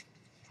Twitter?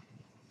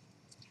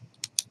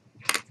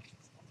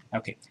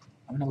 Okay,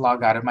 I'm going to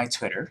log out of my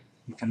Twitter.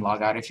 You can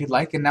log out if you'd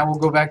like, and now we'll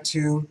go back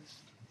to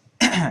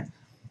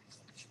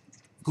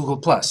Google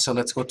Plus. So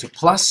let's go to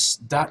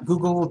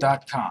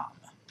plus.google.com.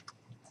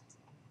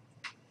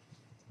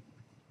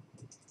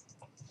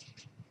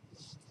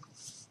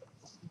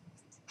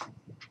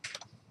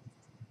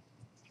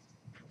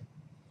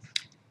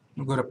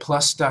 We'll go to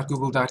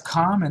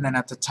plus.google.com, and then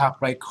at the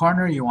top right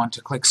corner you want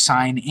to click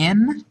Sign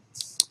In.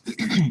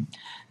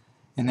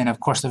 And then, of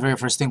course, the very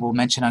first thing we'll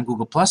mention on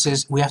Google Plus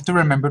is we have to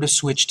remember to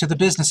switch to the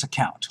business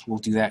account. We'll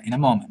do that in a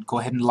moment. Go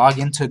ahead and log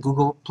into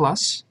Google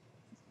Plus.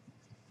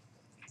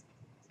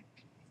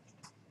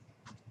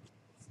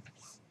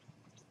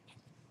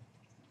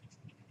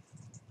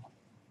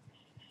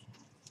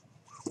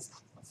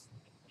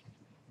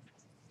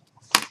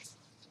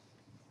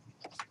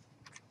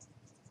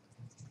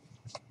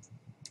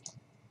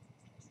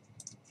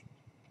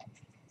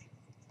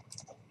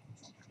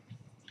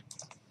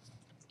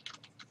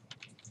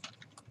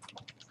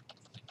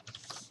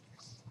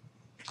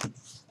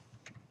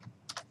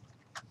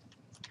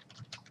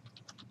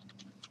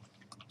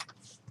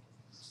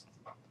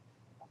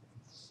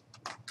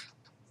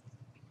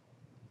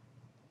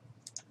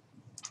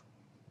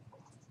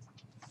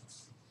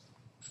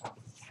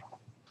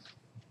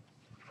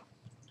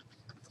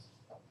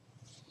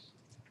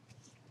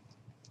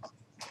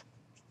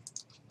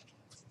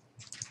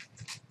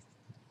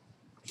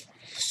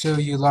 So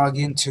you log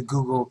into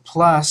Google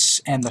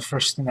Plus, and the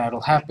first thing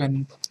that'll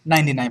happen,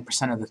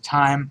 99% of the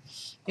time,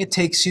 it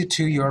takes you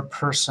to your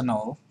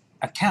personal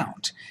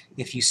account.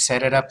 If you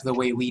set it up the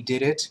way we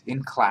did it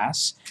in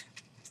class,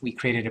 we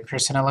created a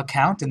personal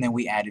account and then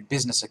we added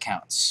business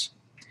accounts.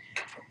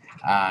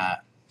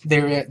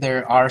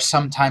 There are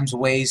sometimes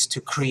ways to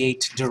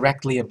create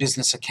directly a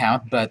business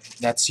account, but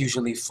that's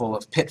usually full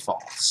of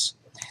pitfalls.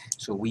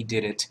 So we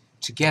did it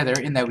together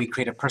in that we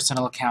create a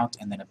personal account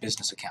and then a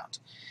business account.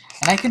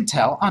 And I can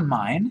tell on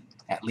mine,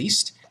 at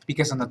least,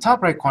 because on the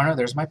top right corner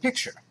there's my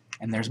picture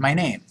and there's my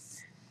name.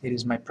 It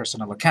is my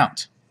personal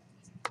account.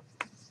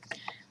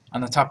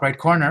 On the top right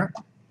corner,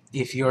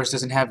 if yours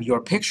doesn't have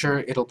your picture,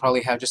 it'll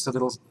probably have just a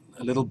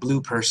little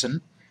blue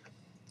person.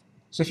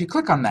 So if you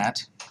click on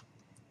that,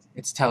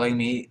 it's telling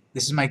me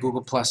this is my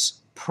Google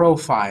Plus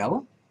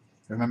profile.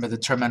 Remember the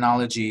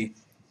terminology.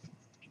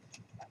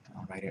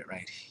 I'll write it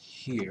right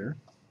here.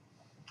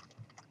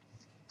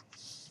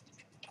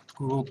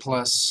 Google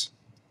Plus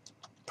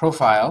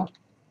profile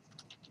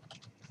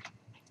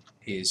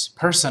is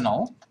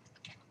personal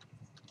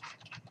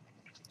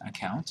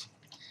account,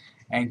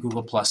 and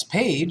Google Plus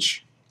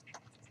page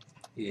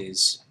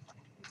is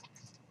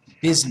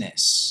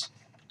business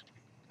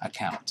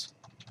account.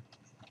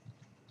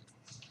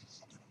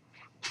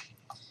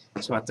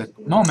 So at the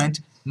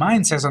moment,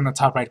 mine says on the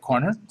top right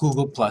corner,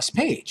 Google Plus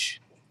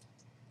page.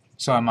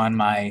 So I'm on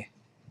my,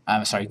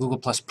 Google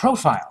Plus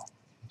profile.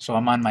 So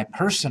I'm on my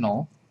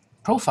personal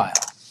profile.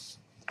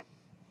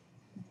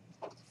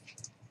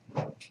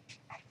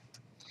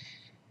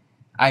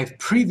 I've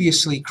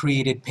previously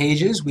created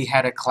pages. We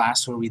had a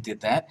class where we did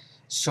that.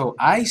 So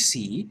I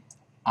see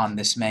on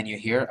this menu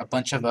here a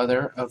bunch of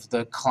other of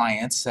the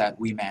clients that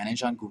we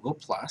manage on Google+.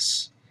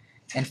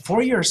 And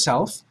for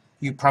yourself,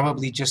 you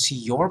probably just see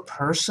your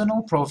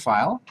personal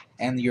profile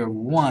and your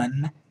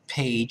one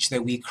page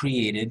that we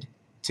created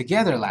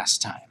together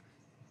last time.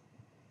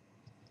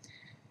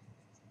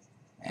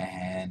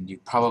 And you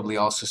probably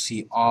also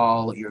see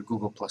all your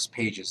Google+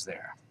 pages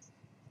there.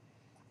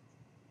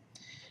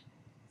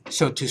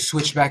 So to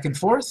switch back and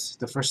forth,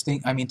 the first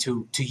thing,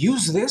 to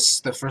use this,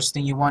 the first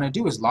thing you want to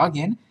do is log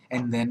in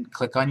and then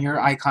click on your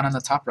icon on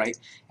the top right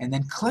and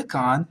then click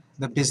on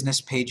the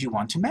business page you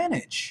want to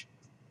manage.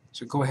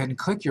 So go ahead and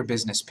click your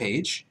business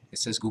page. It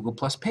says Google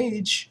Plus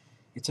page.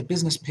 It's a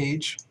business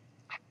page.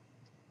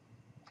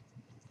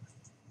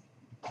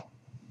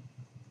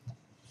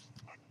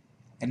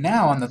 And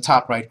now on the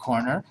top right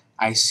corner,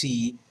 I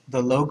see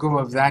the logo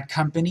of that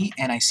company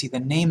and I see the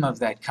name of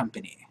that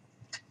company.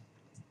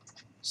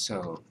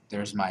 So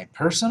there's my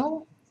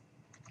personal,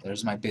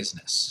 there's my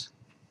business.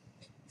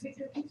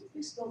 Victor, can you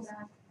please go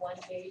back one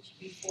page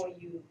before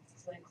you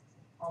click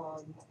on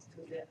to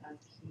the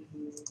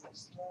key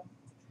restaurant?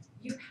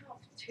 You have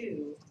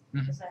two,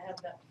 because I have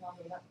that one.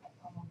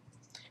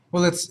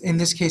 Well, in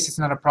this case, it's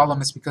not a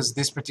problem. It's because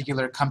this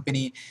particular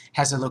company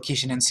has a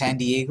location in San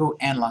Diego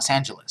and Los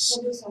Angeles.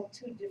 So those are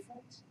two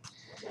different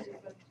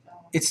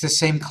It's the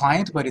same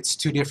client, but it's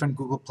two different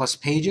Google Plus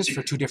pages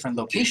for two different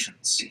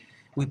locations.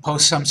 We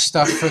post some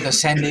stuff for the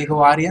San Diego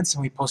audience,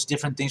 and we post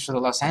different things for the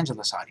Los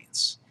Angeles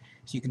audience.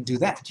 So you can do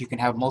that. You can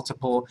have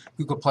multiple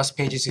Google Plus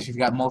pages if you've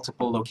got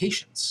multiple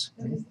locations.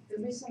 The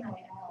reason I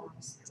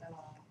asked,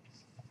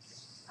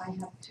 I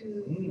have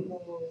two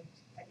Google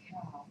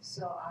accounts,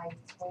 so I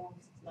both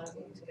log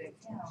into the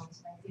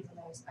accounts, and I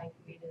realized I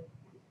created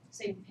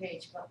same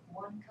page, but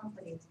one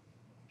company,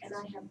 and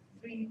I have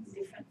 3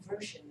 different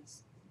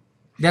versions.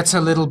 That's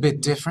a little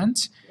bit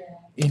different. Yeah.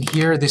 In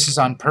here, this is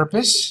on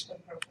purpose. For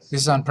purpose.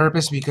 This is on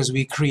purpose because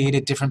we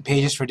created different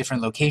pages for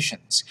different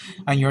locations.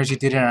 On yours, you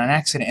did it on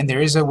accident, and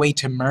there is a way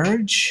to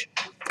merge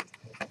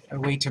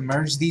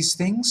these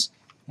things.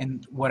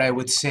 And what I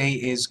would say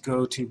is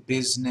go to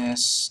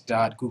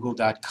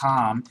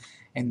business.google.com,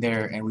 and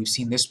we've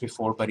seen this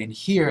before, but in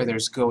here,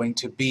 there's going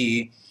to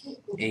be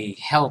a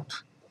help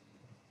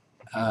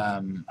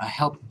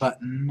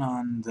button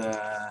on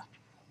the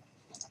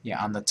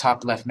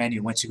top left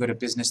menu. Once you go to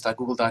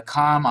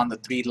business.google.com, on the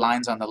 3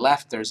 lines on the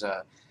left, there's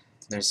a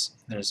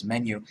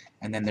menu,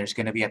 and then there's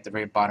going to be at the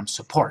very bottom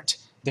support.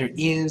 There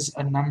is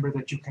a number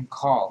that you can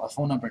call, a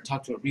phone number,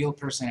 talk to a real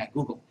person at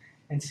Google,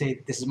 and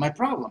say, this is my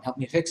problem, help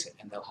me fix it,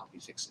 and they'll help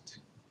you fix it.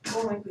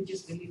 Or I could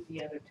just delete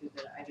the other 2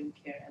 that I don't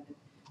care. And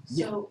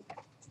Yeah. so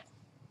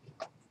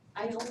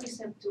I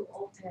always have to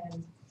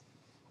open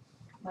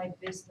my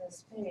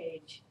business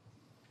page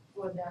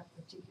for that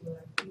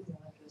particular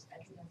email address. I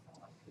don't know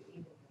how I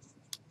created it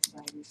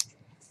by mistake.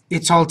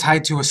 It's all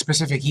tied to a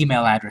specific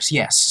email address,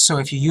 yes. So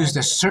if you used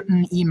a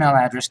certain email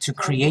address to So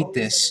I create always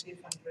this, have a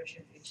different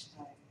version each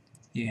time.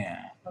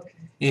 yeah. Okay.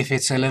 If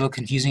it's a little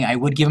confusing, I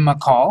would give them a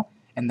call,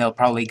 and they'll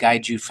probably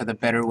guide you for the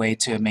better way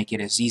to make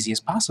it as easy as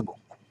possible.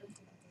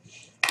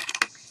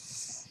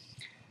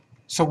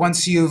 So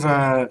once you've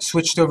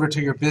switched over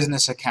to your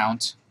business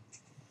account,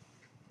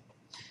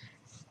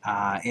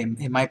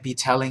 it might be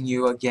telling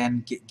you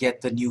again,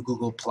 get the new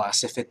Google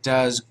Plus. If it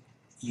does,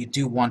 you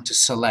do want to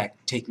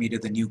select take me to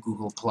the new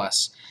Google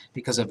Plus,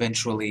 because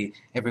eventually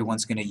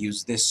everyone's going to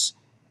use this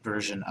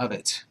version of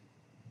it.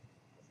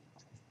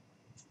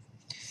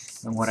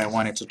 And what I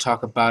wanted to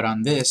talk about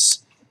on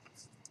this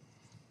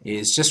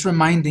is just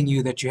reminding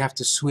you that you have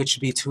to switch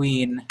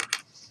between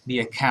the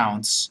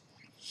accounts,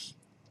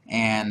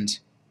 and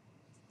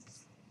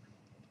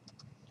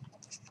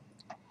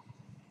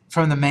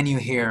from the menu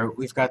here,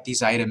 we've got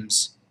these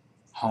items,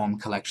 home,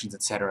 collections,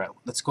 etc.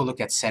 Let's go look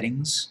at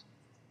settings.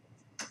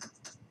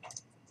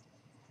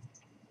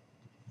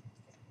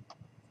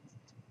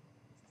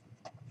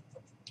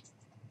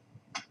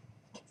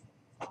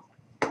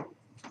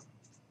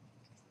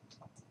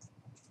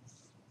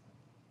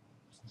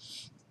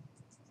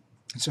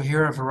 So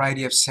here are a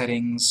variety of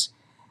settings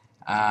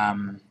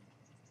that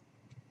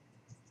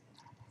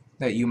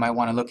you might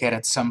want to look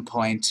at some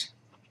point.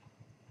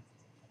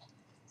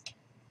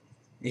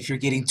 If you're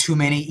getting too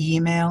many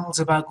emails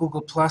about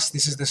Google+,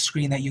 this is the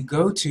screen that you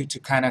go to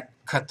kind of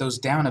cut those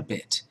down a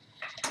bit.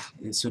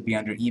 This would be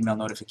under email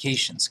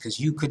notifications, because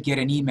you could get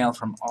an email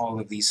from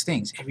all of these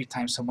things. Every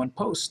time someone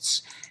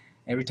posts,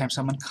 every time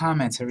someone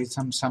comments, every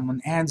time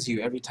someone adds you,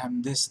 every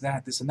time this,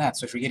 that, this, and that.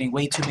 So if you're getting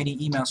way too many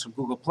emails from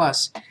Google+,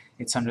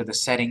 it's under the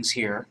settings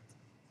here,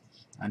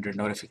 under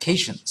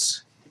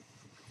notifications.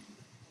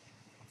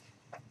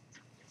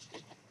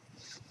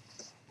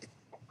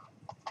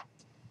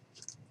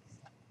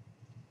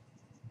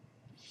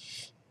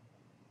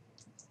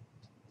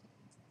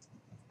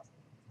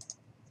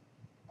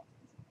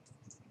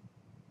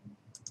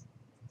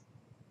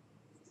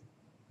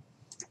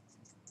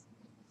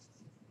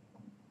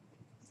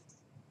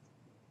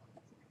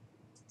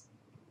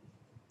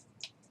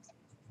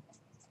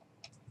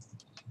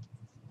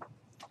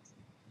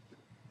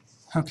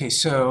 Okay,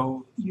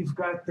 so you've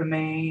got the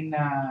main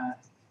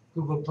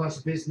Google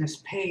Plus business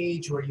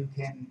page where you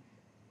can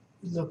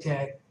look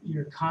at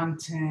your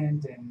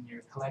content and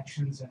your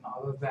collections and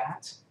all of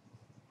that.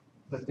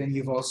 But then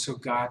you've also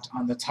got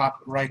on the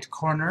top right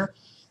corner,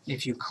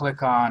 if you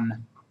click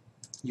on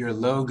your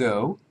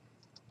logo,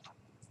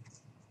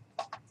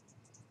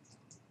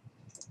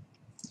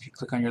 if you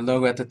click on your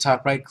logo at the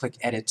top right, click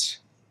Edit.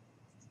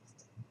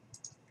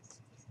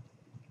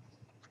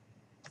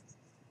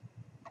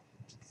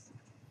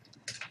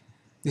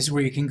 This is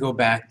where you can go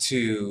back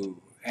to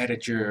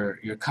edit your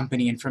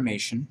company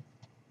information.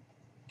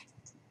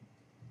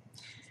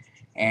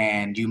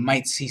 And you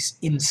might see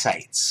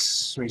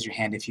insights. Raise your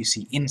hand if you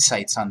see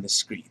insights on the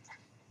screen.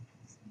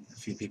 A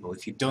few people.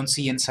 If you don't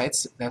see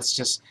insights, that's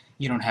just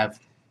you don't have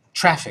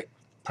traffic,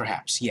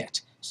 perhaps,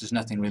 yet. So there's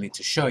nothing really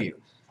to show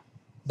you.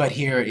 But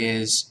here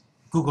is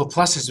Google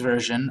Plus's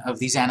version of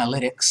these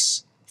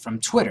analytics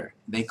from Twitter.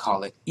 They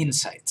call it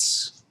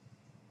Insights.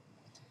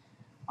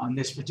 On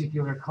this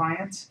particular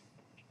client,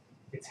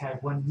 it's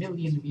had 1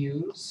 million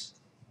views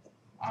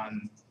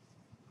on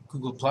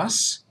Google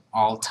Plus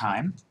all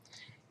time.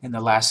 In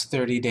the last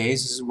 30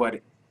 days, this is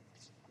what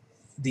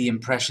the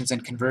impressions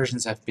and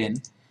conversions have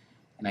been.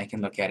 And I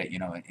can look at it,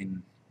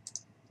 in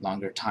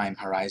longer time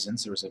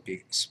horizons. There was a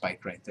big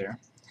spike right there.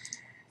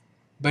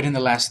 But in the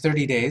last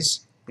 30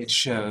 days, it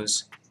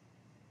shows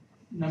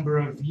number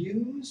of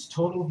views,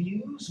 total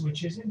views,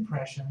 which is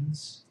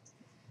impressions.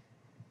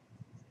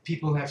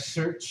 People have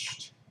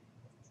searched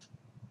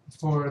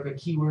for the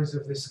keywords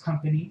of this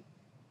company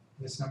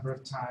this number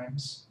of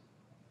times.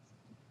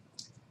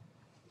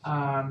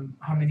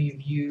 How many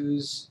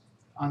views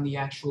on the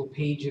actual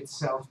page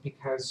itself,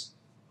 because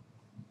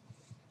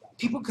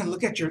people can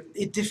look at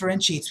it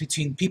differentiates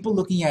between people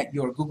looking at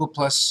your Google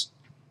Plus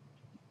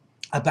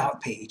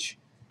About page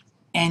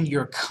and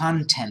your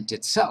content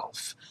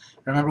itself.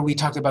 Remember we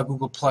talked about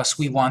Google Plus,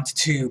 we want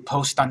to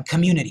post on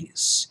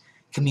communities.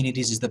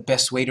 Communities is the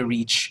best way to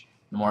reach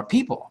more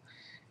people.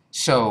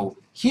 So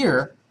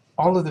here,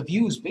 all of the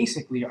views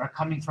basically are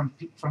coming from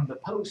the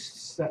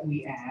posts that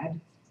we add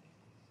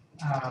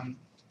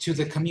to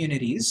the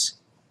communities.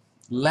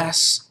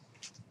 Less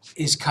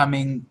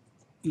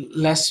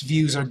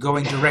views are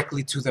going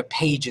directly to the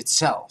page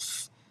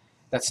itself.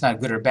 That's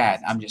not good or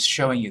bad. I'm just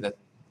showing you that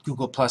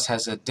Google Plus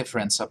has a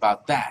difference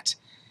about that.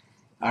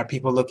 Are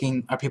people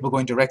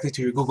going directly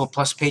to your Google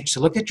Plus page to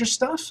look at your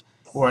stuff,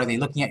 or are they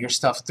looking at your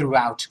stuff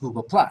throughout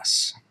Google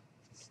Plus?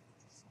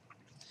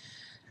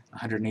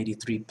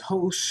 183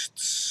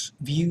 posts,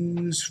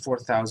 views,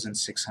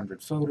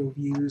 4,600 photo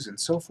views, and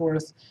so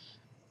forth.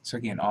 So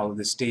again, all of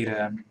this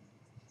data,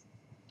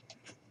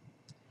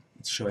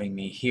 it's showing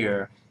me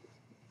here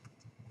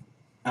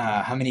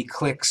how many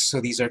clicks.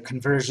 So these are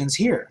conversions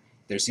here.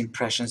 There's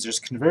impressions, there's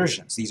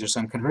conversions. These are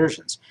some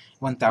conversions.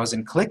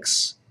 1,000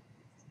 clicks,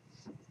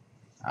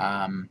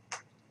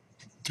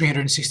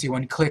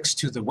 361 clicks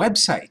to the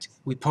website.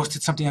 We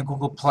posted something on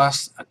Google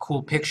Plus, a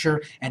cool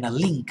picture, and a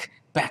link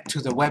back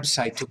to the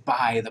website to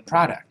buy the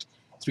product.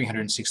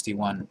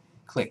 361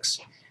 clicks.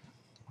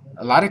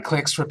 A lot of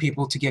clicks for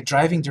people to get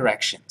driving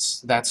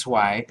directions. That's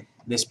why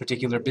this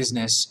particular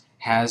business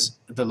has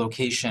the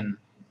location,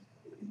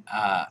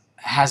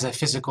 has a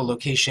physical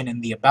location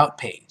in the About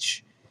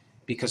page,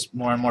 because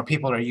more and more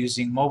people are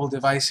using mobile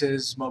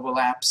devices, mobile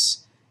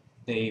apps.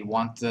 They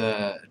want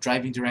the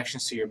driving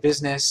directions to your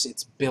business.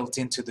 It's built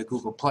into the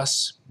Google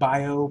Plus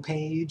bio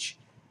page.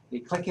 They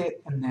click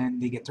it and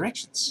then they get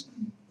directions.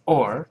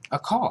 Or a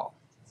call.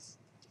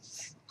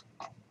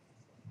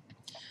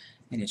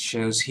 And it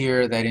shows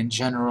here that in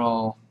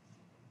general,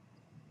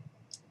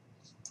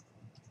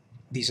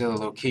 these are the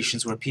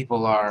locations where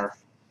people are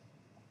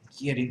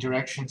getting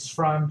directions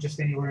from, just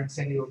anywhere in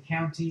San Diego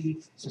County,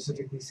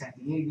 specifically San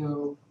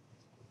Diego.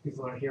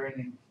 People are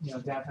hearing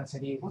in downtown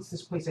San Diego, what's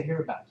this place I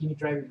hear about? Give me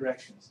driving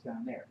directions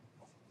down there.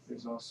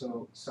 There's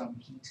also some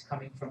heat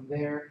coming from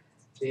there.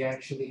 They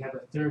actually have a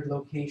third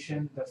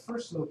location. The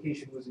first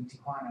location was in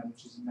Tijuana,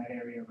 which is in that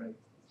area right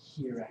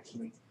here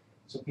actually.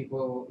 So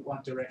people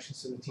want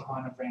directions to the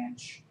Tijuana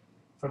branch.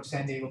 From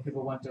San Diego,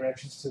 people want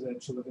directions to the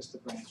Chula Vista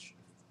branch,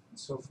 and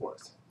so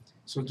forth.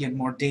 So again,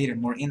 more data,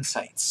 more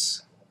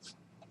insights.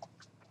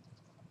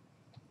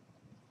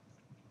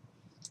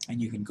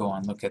 And you can go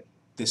on, look at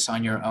this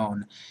on your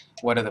own.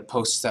 What are the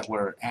posts that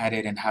were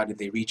added and how did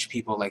they reach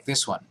people, like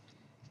this one?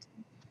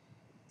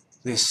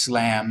 This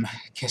Slam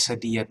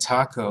Quesadilla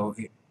Taco,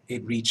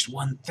 it reached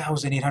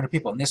 1,800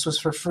 people, and this was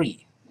for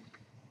free.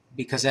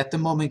 Because at the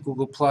moment,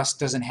 Google Plus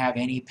doesn't have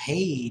any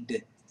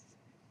paid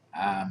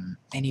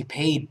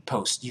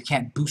posts. You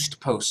can't boost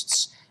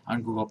posts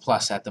on Google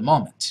Plus at the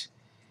moment.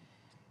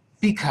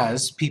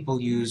 Because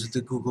people use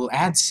the Google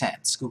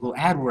AdSense, Google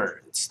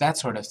AdWords, that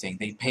sort of thing.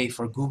 They pay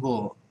for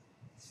Google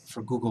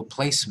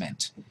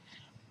placement,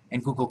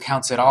 and Google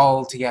counts it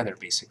all together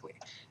basically.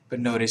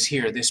 But notice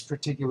here, this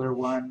particular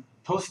one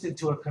posted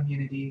to a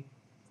community,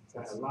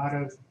 got a lot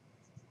of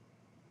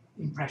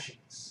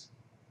impressions.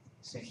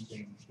 Same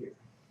thing here.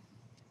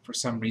 For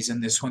some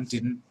reason, this one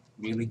didn't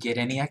really get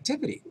any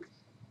activity.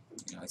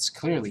 It's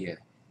clearly a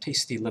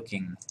tasty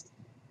looking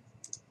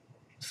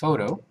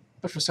photo,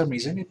 but for some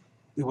reason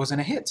it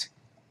wasn't a hit.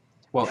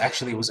 Well,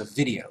 actually it was a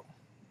video,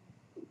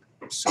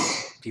 so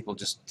people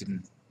just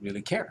didn't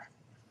really care.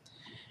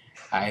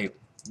 I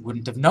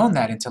wouldn't have known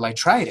that until I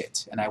tried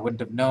it, and I wouldn't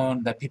have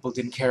known that people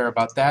didn't care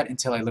about that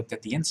until I looked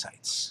at the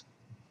insights.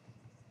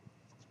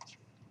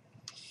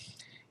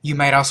 You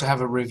might also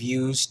have a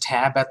reviews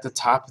tab at the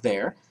top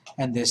there,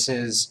 and this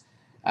is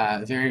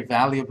very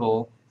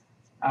valuable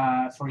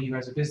for you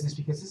as a business,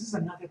 because this is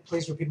another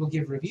place where people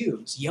give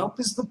reviews. Yelp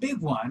is the big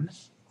one,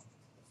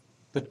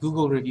 but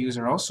Google reviews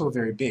are also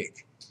very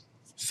big.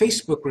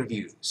 Facebook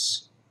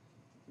reviews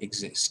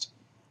exist.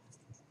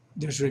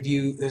 There's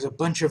a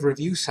bunch of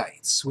review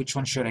sites. Which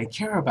one should I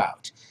care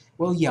about?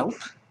 Well, Yelp,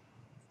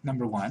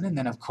 number one, and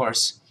then of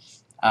course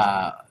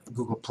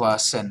Google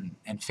Plus and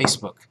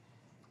Facebook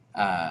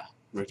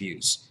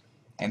reviews.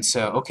 And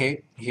so,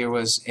 okay, here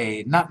was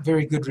a not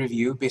very good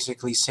review,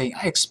 basically saying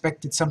I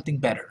expected something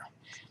better.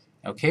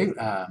 Okay,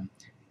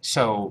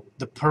 so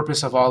the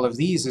purpose of all of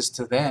these is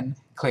to then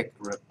click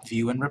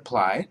View and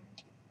Reply,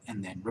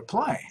 and then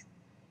reply.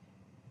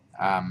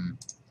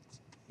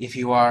 If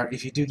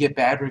you do get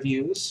bad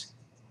reviews,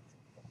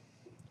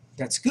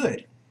 that's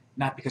good.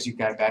 Not because you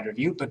got a bad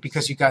review, but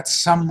because you got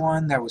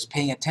someone that was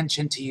paying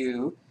attention to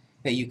you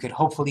that you could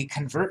hopefully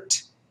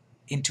convert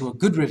into a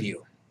good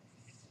review.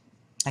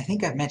 I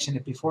think I've mentioned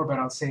it before, but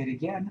I'll say it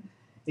again.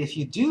 If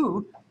you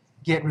do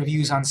get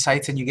reviews on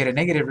sites and you get a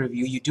negative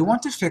review, you do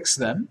want to fix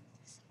them,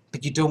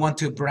 but you don't want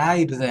to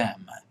bribe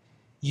them.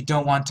 You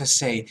don't want to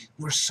say,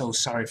 we're so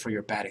sorry for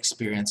your bad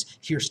experience,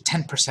 here's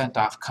 10%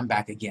 off, come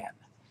back again.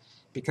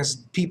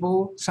 Because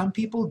some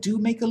people do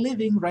make a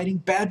living writing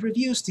bad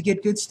reviews to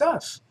get good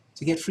stuff,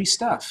 to get free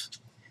stuff.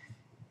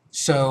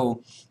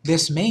 So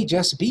this may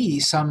just be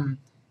some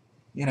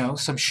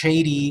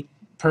shady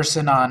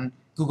person on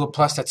Google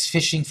Plus that's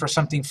fishing for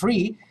something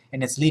free,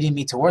 and it's leading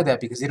me toward that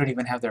because they don't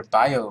even have their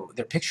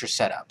picture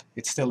set up.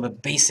 It's still a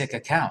basic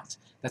account.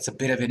 That's a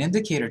bit of an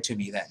indicator to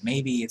me that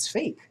maybe it's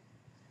fake.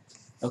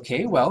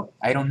 Okay, well,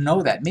 I don't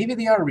know that. Maybe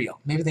they are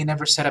real. Maybe they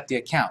never set up the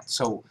account.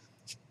 So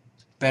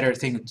better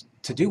thing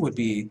to do would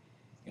be,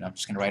 I'm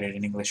just going to write it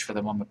in English for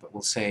the moment, but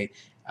we'll say,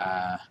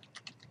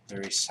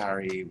 very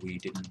sorry we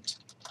didn't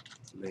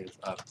live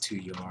up to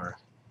your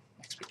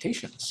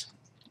expectations.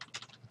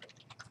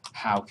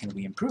 How can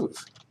we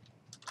improve?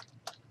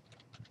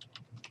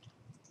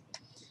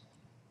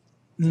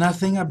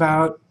 Nothing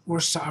about, we're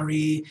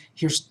sorry,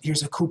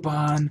 here's a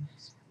coupon,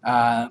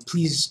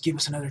 please give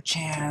us another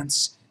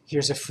chance,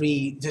 here's a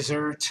free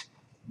dessert.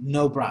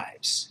 No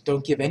bribes.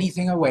 Don't give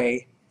anything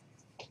away.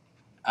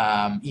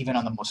 Even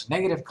on the most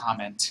negative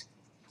comment,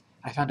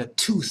 I found a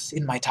tooth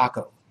in my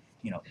taco.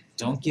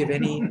 Don't give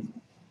any,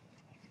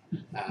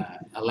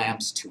 a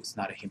lamb's tooth,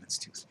 not a human's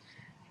tooth.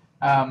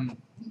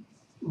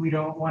 We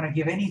don't want to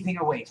give anything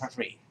away for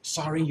free.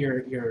 Sorry,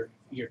 your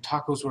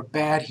tacos were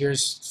bad.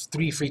 Here's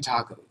 3 free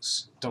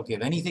tacos. Don't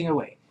give anything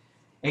away.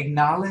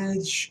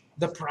 Acknowledge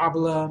the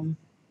problem.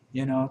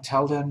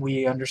 Tell them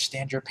we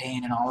understand your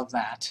pain and all of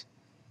that.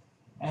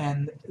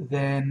 And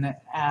then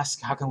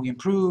ask, how can we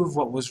improve?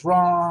 What was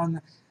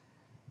wrong?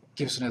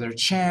 Give us another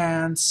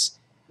chance.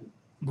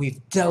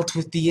 We've dealt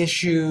with the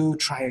issue.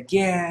 Try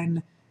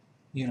again.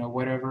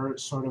 Whatever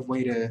sort of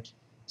way to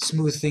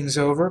smooth things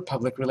over,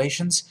 public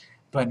relations,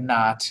 but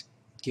not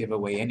give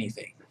away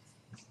anything.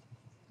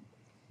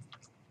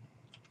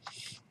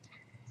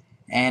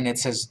 And it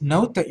says,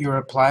 note that your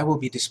reply will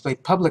be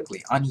displayed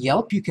publicly. On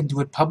Yelp, you can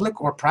do it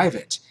public or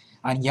private.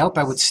 On Yelp,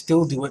 I would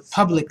still do it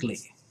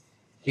publicly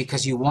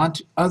because you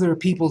want other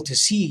people to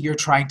see you're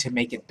trying to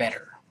make it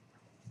better.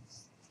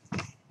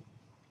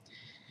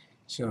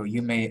 So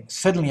you may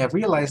suddenly have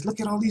realized,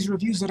 look at all these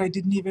reviews that I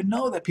didn't even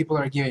know that people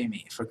are giving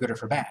me, for good or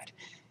for bad.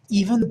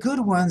 Even the good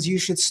ones, you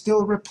should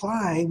still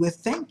reply with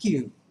thank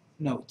you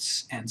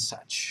notes and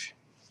such.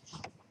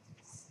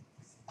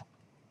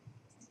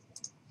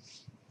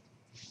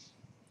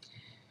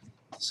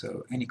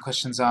 So any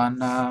questions on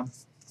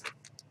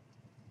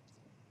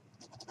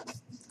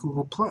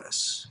Google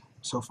Plus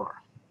so far?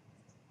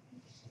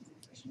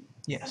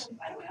 Yes.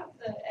 I don't have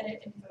the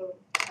edit info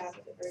tab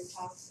at the very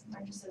top.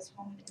 Mine just says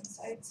home and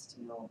insights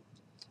to know.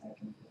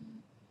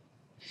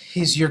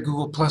 Is your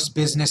Google Plus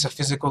business a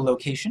physical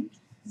location?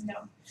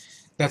 No.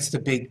 That's the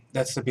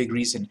big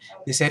reason.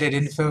 This edit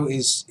info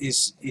is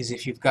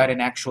if you've got an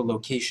actual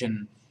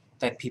location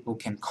that people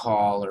can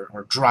call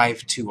or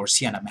drive to or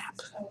see on a map.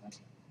 Okay.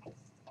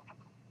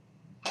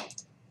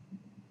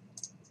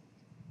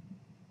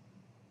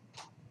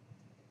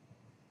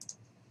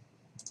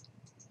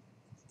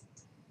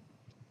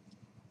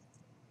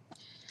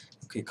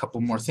 Okay, a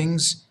couple more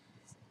things.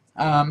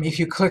 If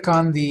you click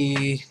on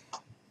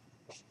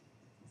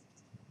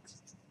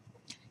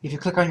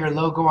your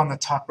logo on the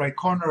top right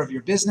corner of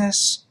your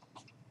business,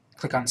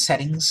 click on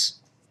Settings.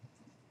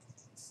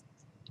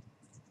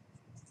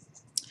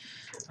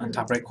 On the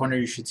top right corner,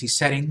 you should see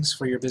Settings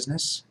for your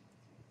business.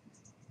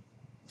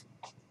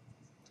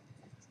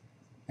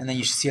 And then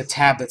you should see a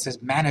tab that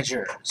says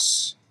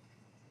Managers.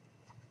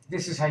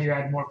 This is how you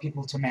add more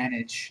people to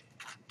manage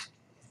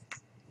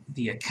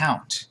the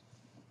account.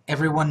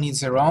 Everyone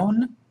needs their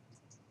own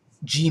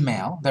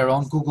Gmail, their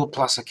own Google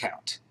Plus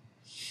account.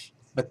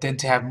 But then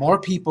to have more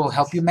people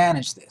help you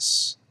manage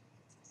this,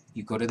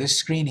 you go to this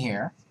screen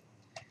here,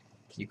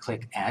 you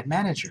click Add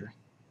Manager,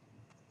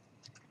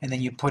 and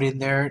then you put in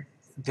their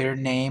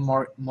name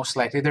or most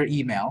likely their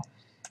email.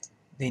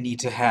 They need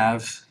to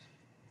have,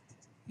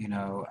 they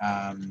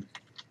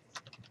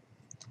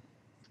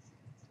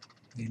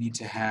need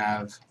to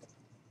have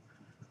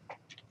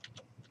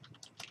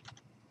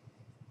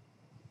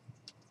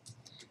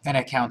an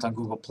account on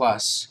Google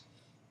Plus.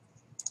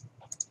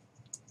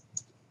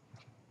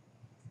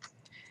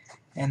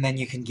 And then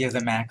you can give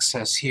them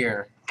access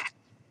here.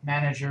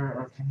 Manager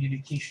or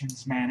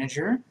Communications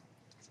Manager.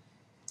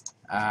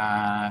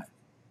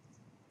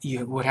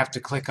 You would have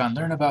to click on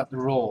Learn about the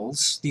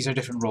roles. These are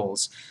different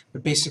roles.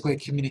 But basically, a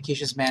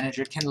Communications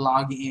Manager can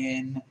log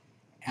in,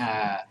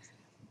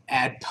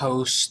 add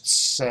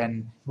posts,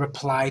 and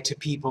reply to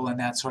people and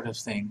that sort of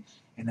thing.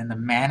 And then the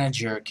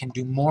manager can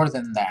do more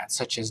than that,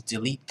 such as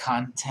delete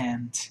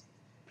content,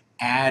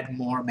 add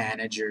more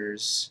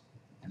managers,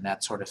 and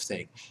that sort of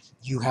thing.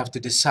 You have to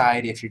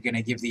decide if you're going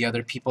to give the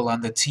other people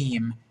on the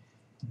team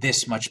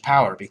this much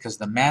power, because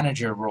the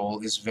manager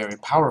role is very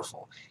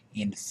powerful.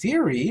 In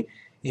theory,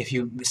 if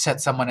you set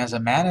someone as a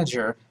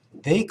manager,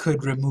 they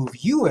could remove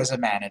you as a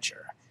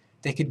manager.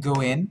 They could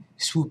go in,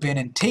 swoop in,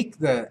 and take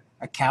the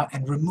account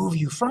and remove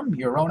you from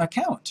your own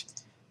account,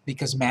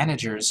 because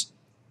managers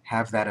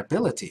have that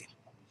ability.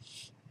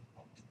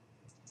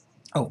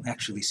 Oh,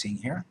 actually seeing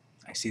here,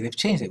 I see they've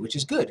changed it, which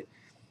is good.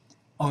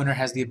 Owner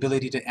has the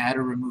ability to add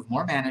or remove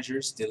more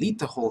managers, delete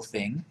the whole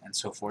thing, and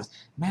so forth.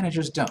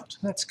 Managers don't.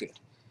 That's good.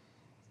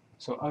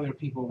 So other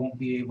people won't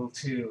be able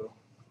to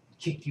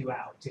kick you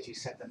out if you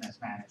set them as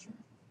manager.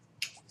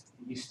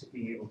 You used to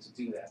be able to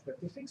do that, but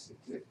they fixed it.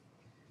 Good.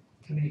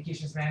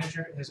 Communications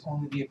manager has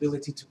only the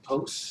ability to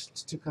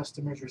post to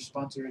customers,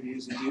 respond to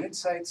reviews, and view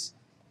insights,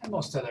 and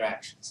most other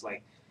actions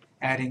like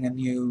adding a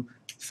new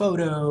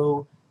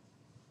photo,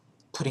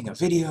 putting a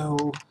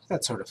video,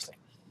 that sort of thing.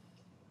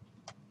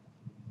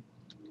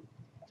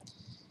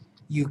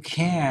 You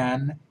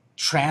can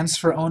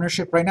transfer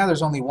ownership. Right now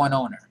there's only one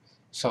owner,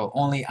 so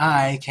only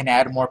I can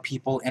add more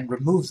people and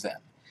remove them.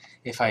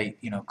 If I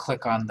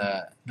click on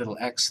the little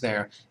X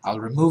there, I'll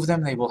remove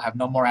them. They will have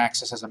no more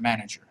access as a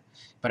manager.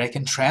 But I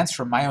can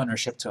transfer my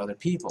ownership to other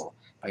people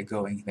by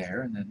going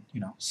there and then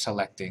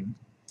selecting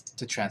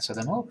to transfer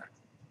them over.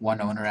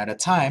 One owner at a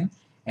time,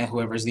 and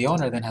whoever's the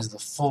owner then has the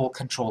full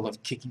control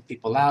of kicking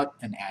people out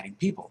and adding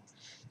people.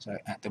 So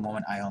at the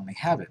moment I only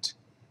have it.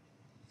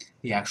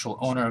 The actual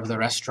owner of the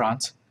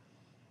restaurant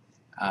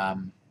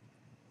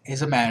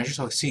is a manager,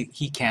 so see,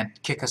 he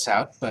can't kick us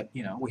out, but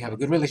we have a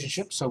good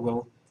relationship,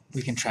 so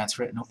we can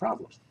transfer it no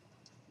problem.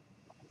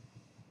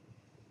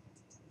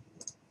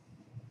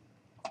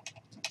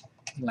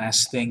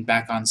 Last thing,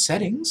 back on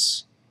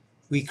settings,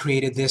 we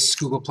created this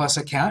Google Plus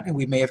account, and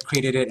we may have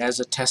created it as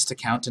a test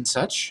account and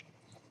such.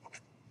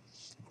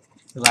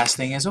 The last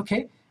thing is,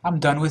 okay, I'm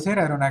done with it.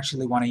 I don't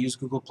actually want to use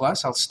Google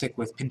Plus. I'll stick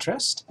with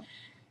Pinterest.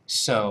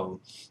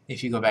 So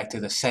if you go back to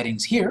the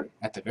settings here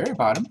at the very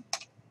bottom,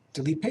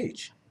 delete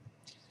page.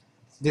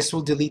 This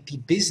will delete the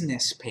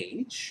business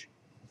page,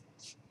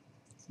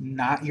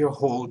 not your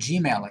whole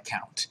Gmail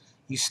account.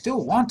 You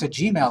still want a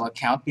Gmail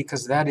account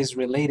because that is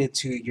related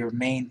to your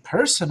main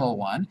personal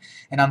one,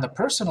 and on the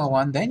personal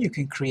one then you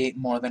can create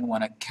more than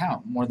one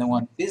account, more than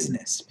one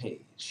business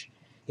page.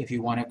 If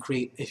you want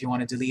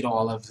to delete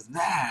all of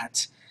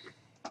that,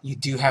 you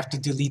do have to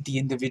delete the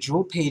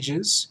individual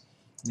pages,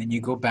 and then you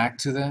go back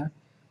to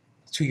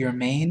your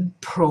main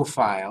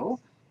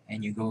profile,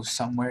 and you go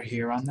somewhere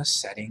here on the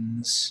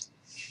settings,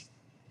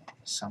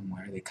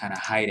 somewhere. They kind of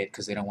hide it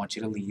because they don't want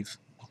you to leave.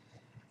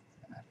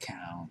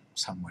 Account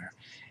somewhere.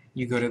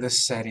 You go to the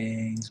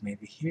settings,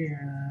 maybe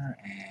here,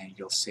 and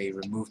you'll say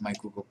remove my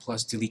Google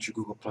Plus, delete your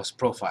Google Plus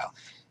profile.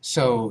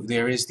 So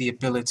there is the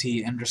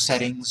ability under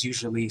settings,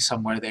 usually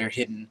somewhere there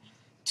hidden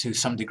to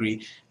some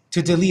degree,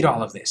 to delete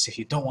all of this if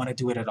you don't want to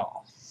do it at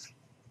all.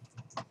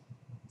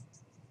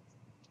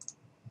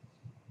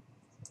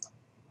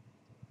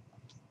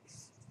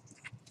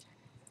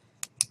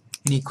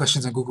 Any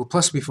questions on Google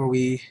Plus before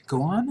we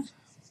go on?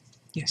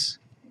 Yes?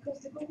 Because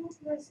the Google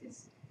Plus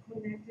is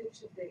connected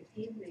to the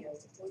email.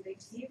 When they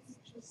give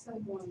to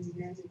someone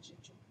manager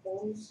to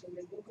post on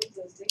the Google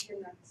Plus, they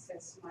can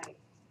access my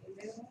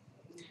email?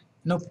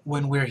 Nope.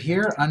 When we're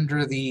here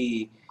under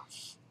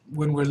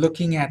when we're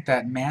looking at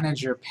that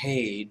manager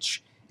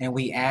page and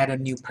we add a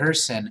new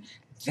person,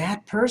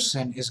 that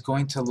person is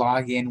going to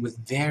log in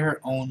with their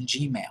own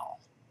Gmail.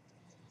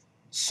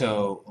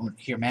 So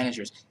here,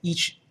 managers,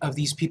 each of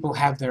these people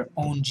have their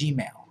own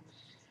Gmail.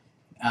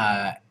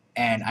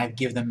 And I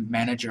give them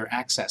manager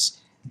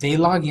access. They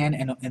log in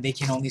and they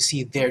can only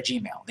see their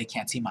Gmail. They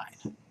can't see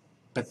mine.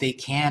 But they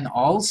can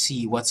all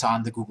see what's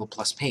on the Google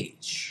Plus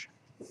page.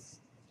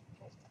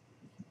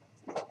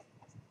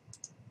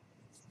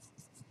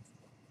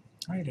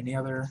 All right, any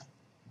other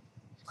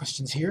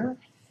questions here?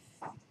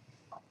 All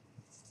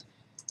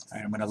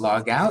right, I'm going to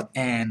log out,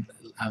 and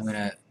I'm going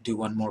to do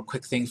one more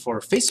quick thing for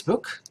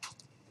Facebook.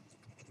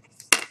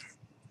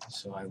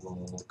 So I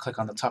will click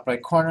on the top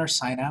right corner,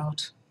 sign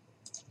out.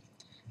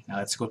 Now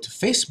let's go to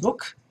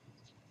Facebook.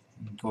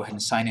 Go ahead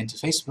and sign into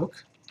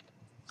Facebook.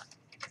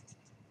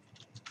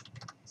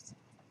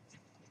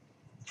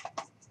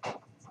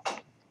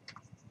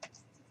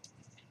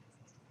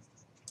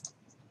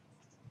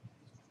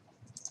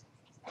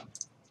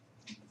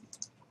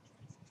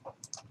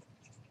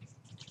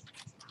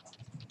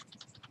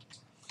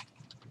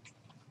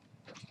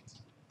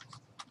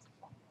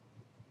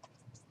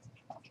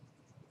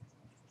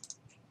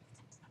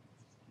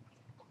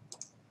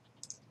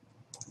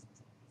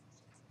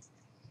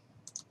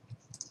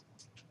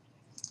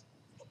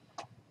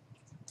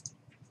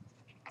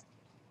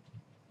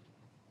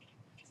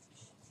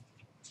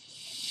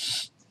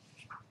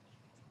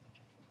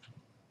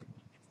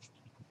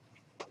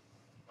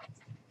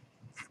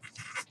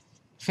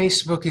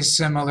 Facebook is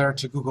similar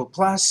to Google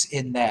Plus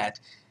in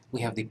that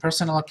we have the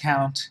personal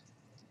account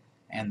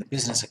and the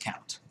business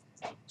account.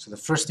 So the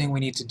first thing we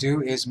need to do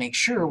is make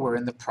sure we're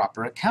in the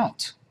proper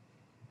account.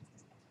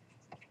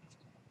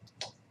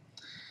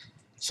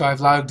 So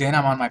I've logged in,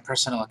 I'm on my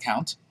personal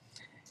account,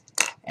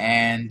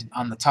 and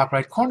on the top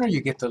right corner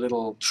you get the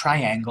little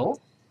triangle.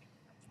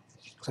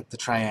 Click the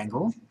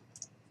triangle.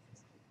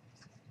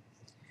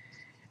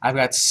 I've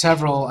got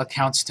several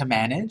accounts to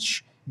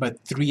manage,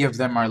 but 3 of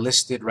them are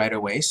listed right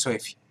away. So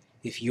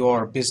if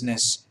your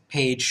business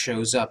page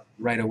shows up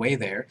right away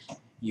there,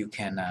 you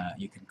can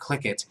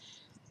click it.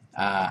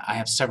 I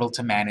have several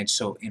to manage,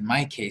 so in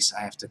my case,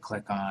 I have to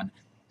click on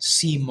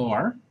See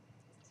More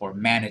or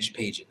Manage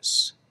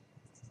Pages.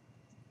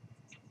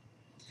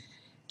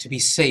 To be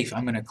safe,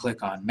 I'm going to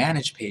click on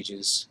Manage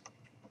Pages,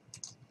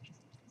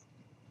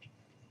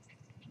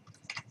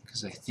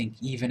 because I think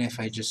even if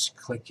I just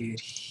click it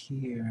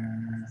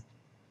here,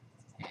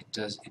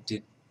 it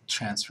did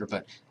transfer,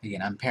 but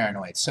again, I'm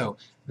paranoid. So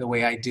the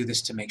way I do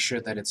this to make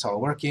sure that it's all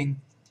working,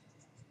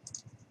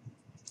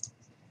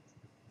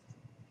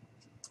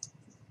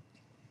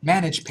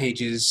 Manage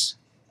Pages,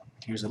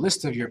 here's a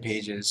list of your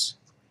pages,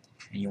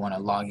 and you want to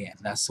log in.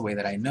 That's the way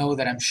that I know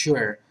that I'm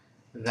sure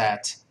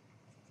that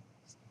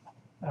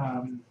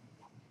I'm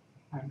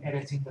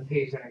editing the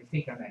page that I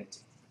think I'm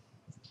editing.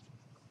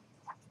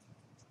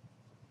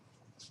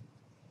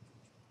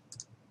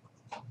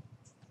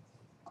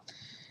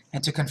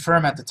 And to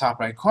confirm, at the top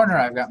right corner,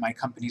 I've got my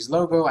company's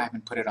logo. I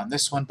haven't put it on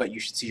this one, but you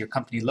should see your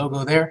company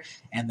logo there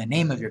and the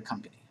name of your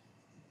company.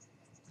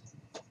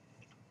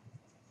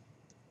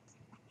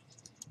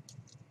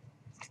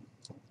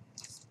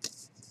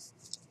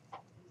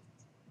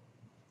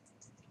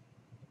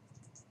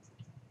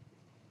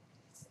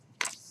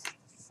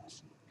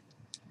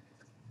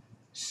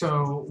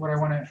 So what I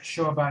want to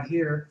show about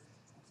here,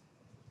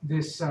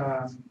 this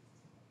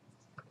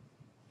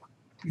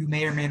you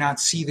may or may not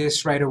see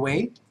this right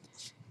away.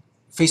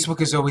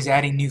 Facebook is always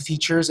adding new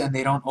features, and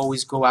they don't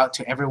always go out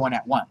to everyone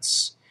at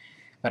once.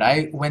 But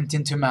I went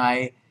into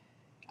my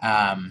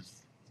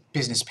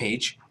business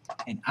page,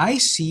 and I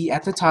see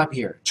at the top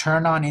here,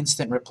 turn on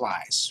instant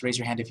replies. Raise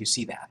your hand if you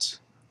see that.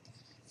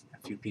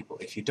 A few people.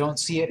 If you don't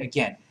see it,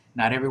 again,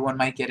 not everyone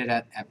might get it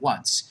at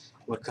once.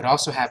 What could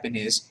also happen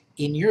is,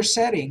 in your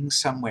settings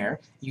somewhere,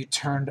 you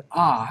turned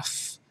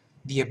off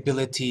the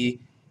ability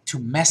to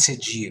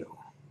message you.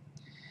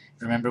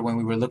 Remember when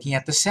we were looking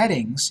at the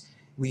settings,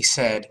 we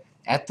said,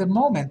 at the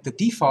moment, the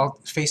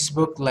default,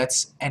 Facebook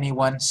lets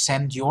anyone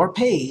send your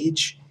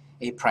page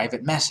a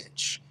private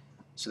message.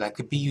 So that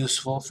could be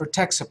useful for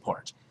tech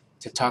support,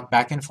 to talk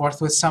back and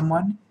forth with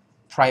someone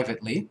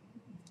privately,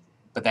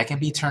 but that can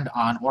be turned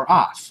on or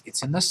off.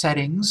 It's in the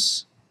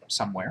settings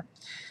somewhere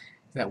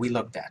that we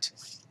looked at.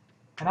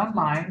 And on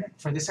mine,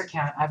 for this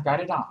account, I've got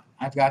it on.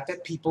 I've got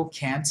that people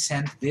can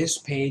send this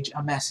page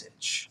a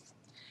message.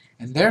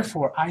 And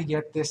therefore, I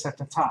get this at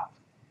the top.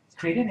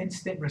 Create an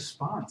instant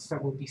response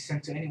that will be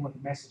sent to anyone who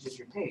messages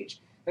your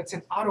page. That's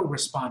an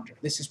autoresponder.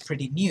 This is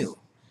pretty new.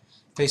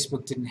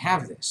 Facebook didn't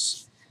have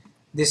this.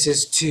 This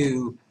is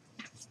to,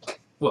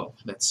 well,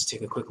 let's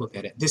take a quick look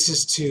at it. This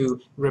is to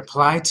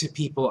reply to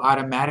people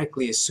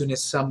automatically as soon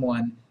as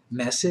someone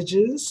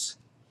messages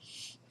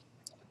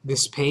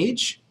this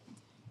page.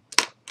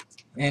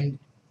 And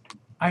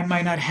I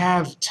might not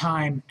have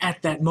time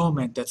at that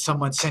moment that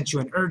someone sent you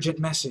an urgent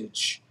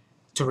message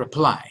to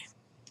reply.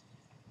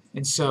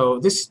 And so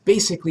this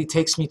basically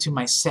takes me to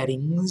my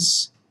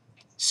settings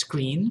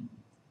screen,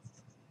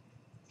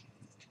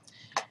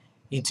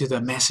 into the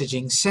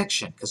messaging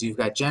section, because you've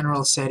got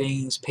general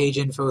settings, page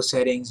info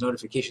settings,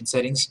 notification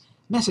settings,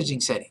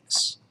 messaging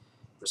settings,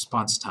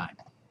 response time.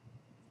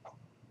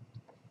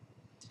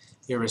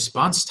 Your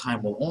response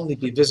time will only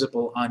be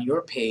visible on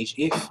your page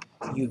if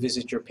you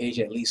visit your page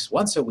at least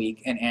once a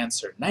week and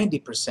answer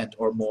 90%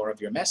 or more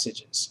of your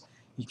messages.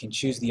 You can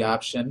choose the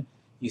option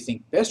you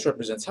think best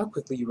represents how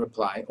quickly you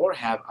reply, or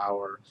have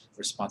our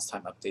response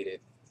time updated,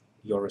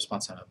 your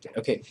response time updated.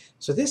 Okay,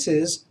 so this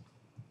is,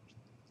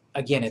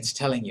 again, it's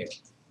telling you,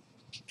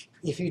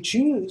 if you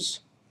choose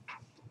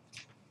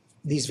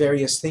these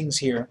various things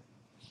here,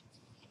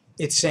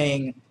 it's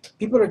saying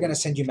people are going to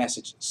send you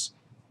messages,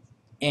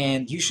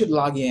 and you should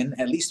log in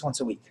at least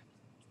once a week.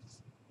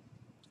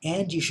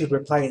 And you should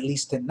reply at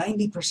least to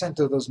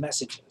 90% of those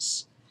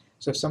messages.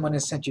 So if someone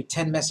has sent you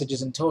 10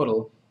 messages in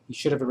total, you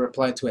should have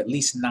replied to at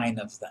least 9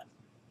 of them,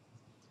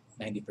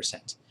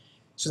 90%.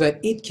 So that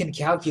it can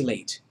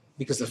calculate,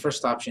 because the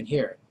first option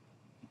here,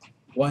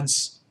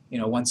 once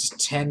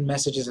 10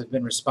 messages have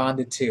been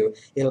responded to,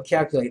 it'll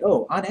calculate,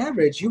 oh, on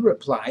average, you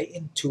reply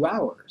in 2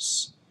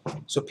 hours.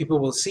 So people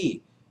will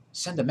see,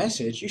 send a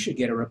message, you should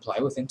get a reply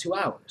within 2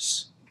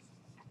 hours.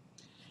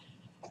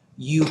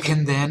 You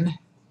can then,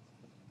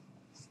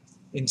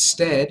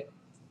 instead,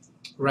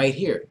 right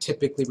here,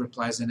 typically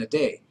replies in a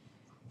day.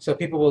 So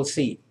people will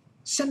see,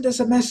 send us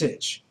a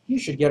message, you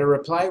should get a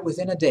reply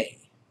within a day.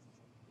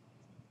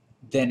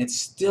 Then it's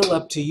still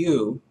up to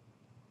you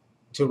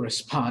to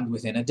respond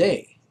within a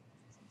day.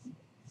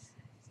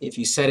 If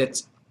you set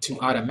it to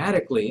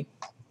automatically,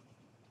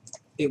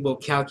 it will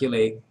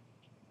calculate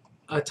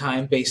a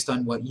time based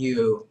on what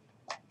you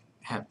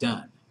have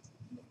done.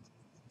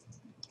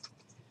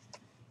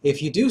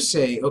 If you do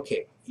say,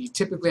 okay,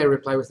 typically I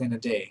reply within a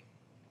day,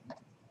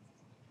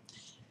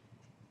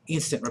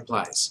 instant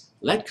replies.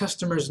 Let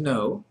customers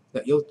know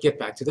that you'll get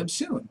back to them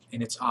soon,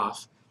 and it's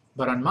off.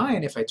 But on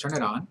mine, if I turn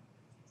it on,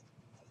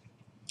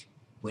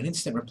 When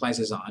instant replies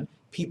is on,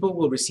 people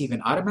will receive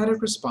an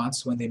automatic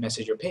response when they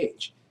message your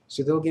page.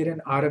 So they'll get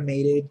an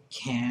automated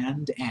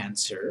canned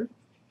answer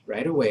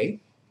right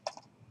away.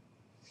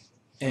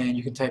 And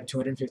you can type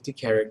 250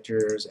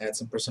 characters, add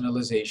some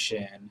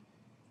personalization,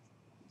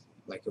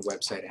 like a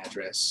website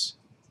address,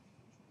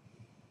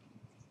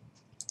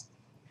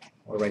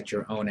 or write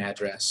your own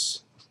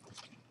address,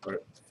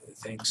 or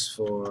thanks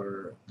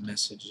for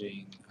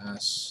messaging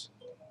us.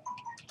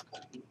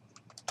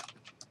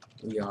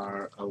 We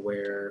are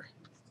aware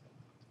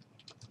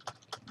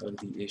of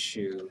the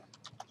issue.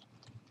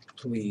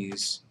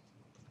 Please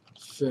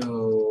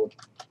fill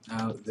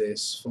out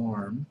this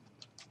form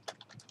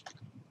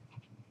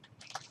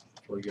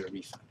for your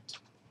refund.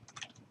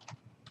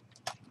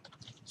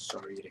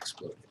 Sorry it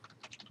exploded.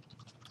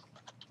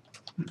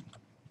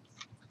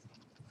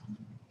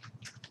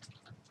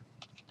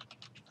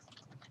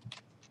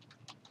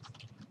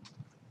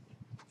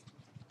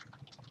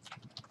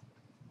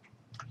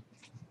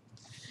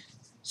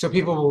 So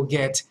people will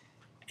get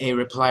a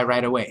reply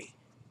right away.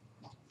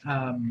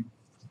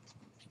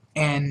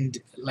 And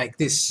like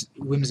this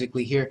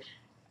whimsically here,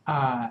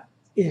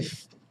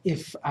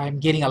 if I'm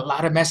getting a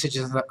lot of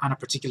messages on a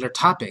particular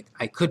topic,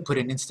 I could put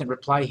an instant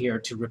reply here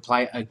to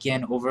reply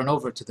again over and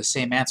over to the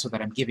same answer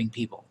that I'm giving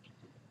people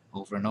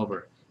over and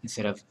over.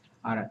 Instead of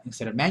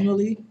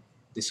manually,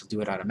 this will do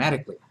it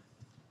automatically.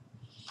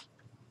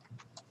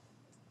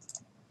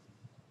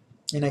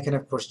 And I can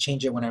of course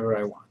change it whenever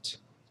I want.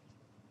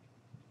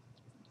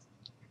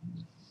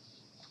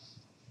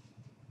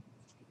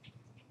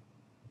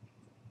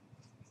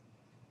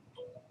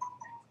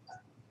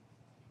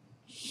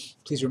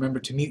 Please remember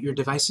to mute your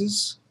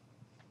devices.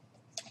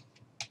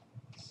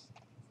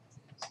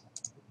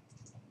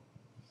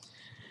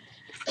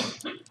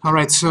 All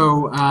right,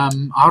 so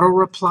auto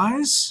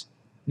replies.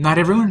 Not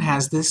everyone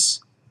has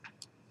this,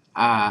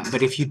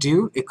 but if you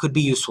do, it could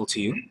be useful to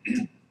you.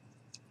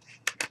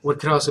 What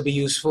could also be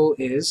useful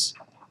is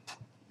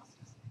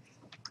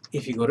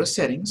if you go to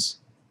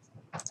settings,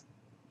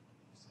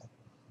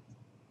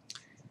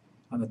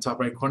 on the top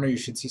right corner you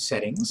should see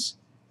settings,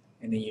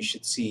 and then you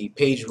should see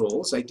page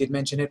roles. I did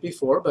mention it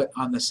before, but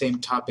on the same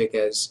topic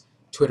as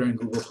Twitter and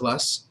Google+,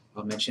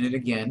 I'll mention it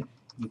again.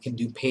 You can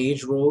do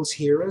page roles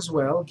here as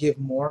well, give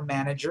more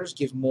managers,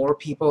 give more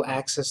people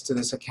access to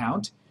this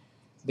account.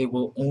 They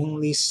will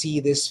only see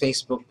this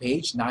Facebook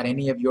page, not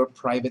any of your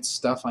private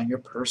stuff on your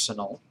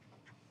personal.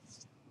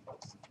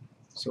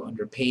 So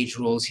under page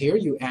roles here,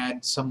 you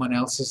add someone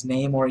else's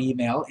name or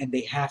email, and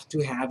they have to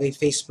have a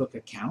Facebook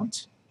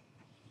account.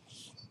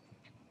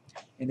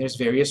 And there's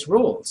various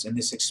roles, and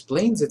this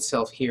explains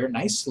itself here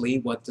nicely.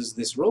 What does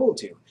this role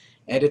do?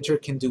 Editor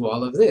can do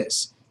all of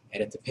this.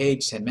 Edit the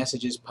page, send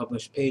messages,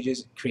 publish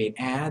pages, create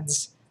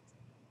ads.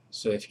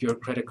 So if your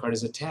credit card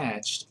is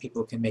attached,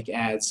 people can make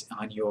ads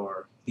on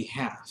your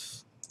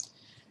behalf.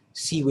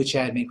 See which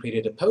admin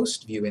created a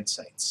post, view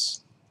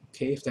insights.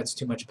 Okay, if that's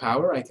too much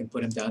power, I can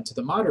put them down to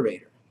the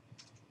moderator.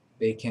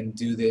 They can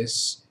do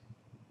this,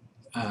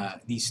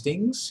 these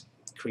things,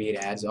 create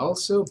ads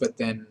also, but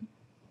then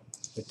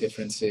the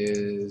difference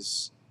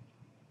is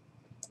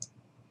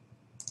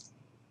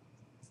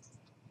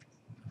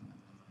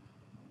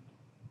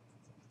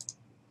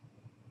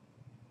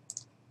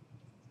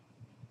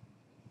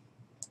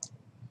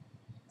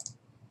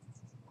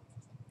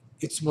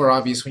it's more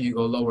obvious when you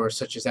go lower,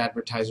 such as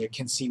advertiser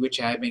can see which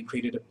admin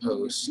created a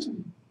post,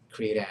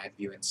 create ad,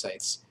 view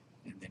insights,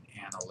 and then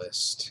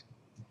analyst.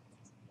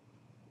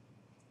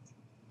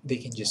 They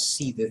can just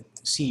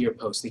see your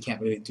post. They can't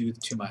really do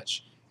too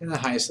much. And the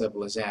highest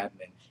level is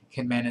admin,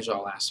 can manage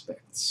all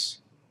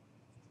aspects.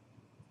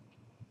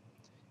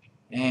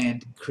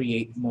 And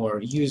create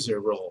more user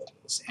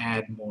roles,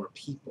 add more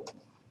people.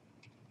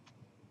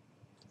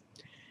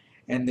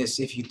 And this,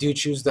 if you do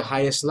choose the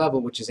highest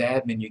level, which is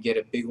admin, you get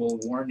a big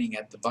old warning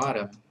at the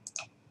bottom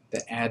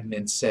that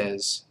admin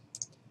says,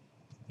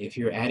 if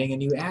you're adding a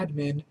new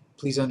admin,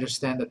 please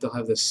understand that they'll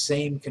have the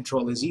same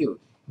control as you,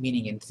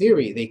 meaning in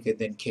theory they could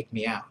then kick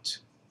me out.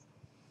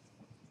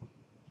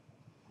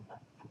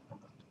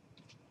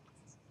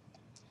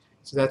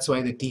 So that's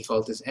why the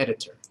default is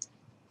editor.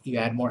 You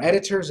add more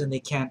editors and they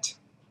can't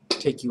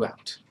take you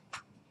out.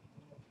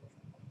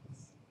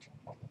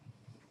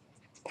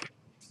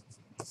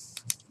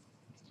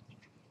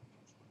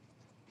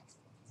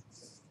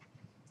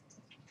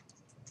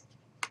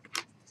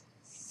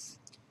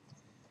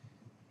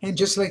 And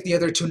just like the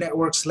other two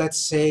networks, let's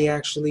say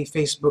actually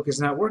Facebook is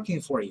not working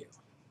for you.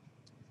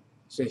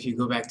 So if you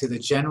go back to the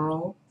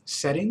general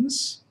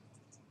settings,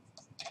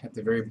 at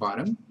the very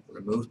bottom,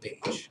 remove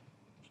page.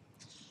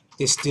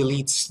 This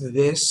deletes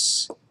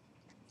this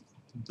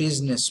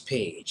business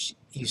page.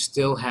 You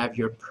still have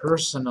your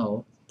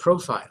personal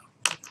profile.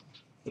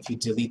 If you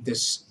delete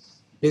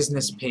this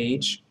business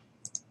page,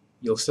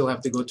 you'll still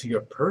have to go to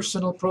your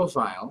personal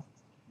profile,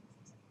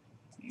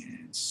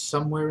 and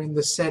somewhere in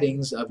the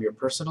settings of your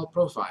personal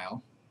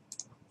profile,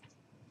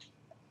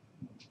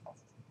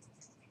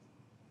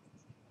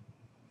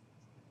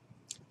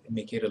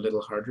 make it a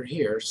little harder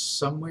here,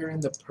 somewhere in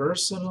the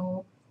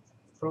personal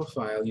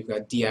profile, you've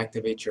got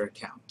deactivate your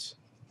account.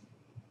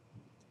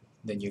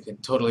 Then you can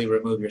totally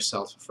remove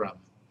yourself from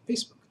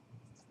Facebook.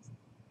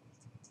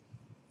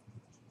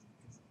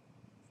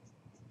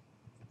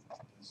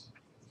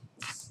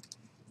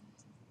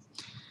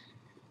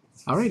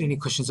 All right, any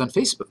questions on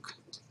Facebook?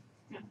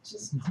 Yeah,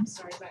 just, I'm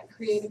sorry, but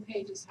create a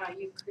page is how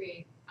you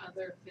create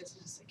other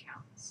business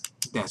accounts.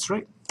 That's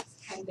right.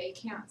 And they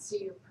can't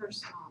see your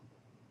personal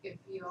if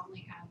you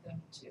only add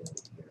them to your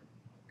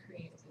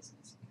create a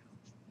business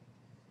account.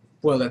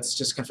 Well, let's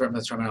just confirm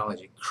the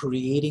terminology.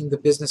 Creating the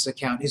business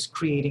account is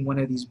creating one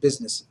of these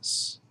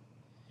businesses.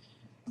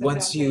 But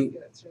Once that's how you you do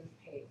it through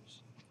the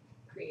page.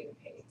 Create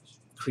a page.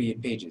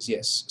 create pages,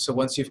 yes. So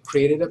once you've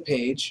created a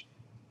page,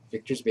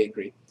 Victor's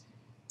Bakery,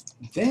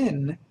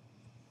 then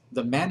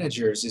the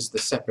managers is the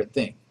separate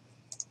thing.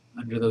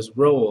 Under those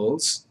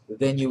roles,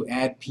 then you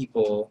add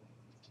people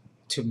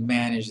to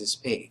manage this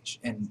page,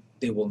 and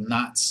they will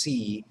not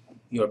see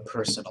your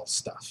personal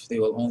stuff. They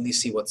will only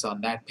see what's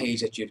on that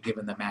page that you've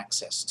given them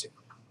access to.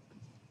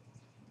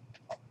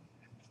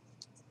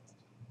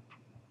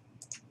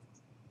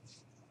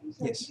 I'm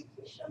sorry, Yes. could you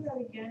please show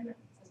that again?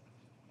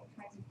 I'm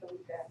trying to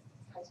delete that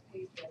last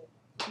page, but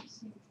I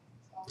see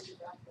all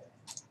the out there.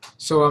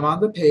 So I'm on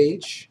the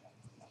page,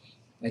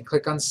 I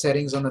click on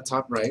settings on the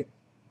top right,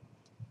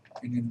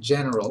 and in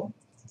general,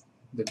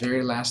 the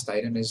very last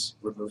item is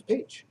remove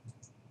page.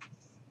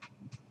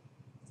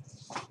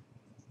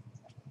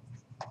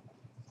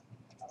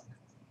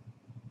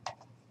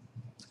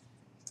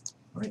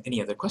 All right,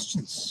 any other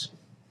questions?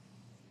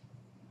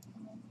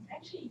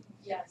 Actually,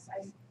 yes,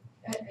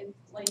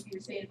 like you were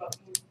saying about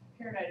being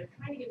paranoid, I'm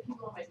trying to get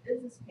people on my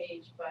business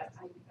page, but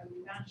I'm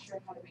not sure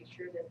how to make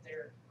sure that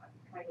I'm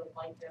trying to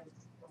like them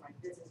for my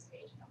business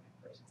page, not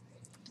my personal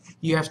page.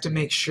 You have to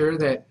make sure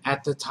that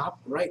at the top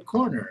right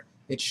corner,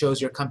 it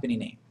shows your company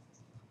name.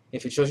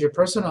 If it shows your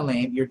personal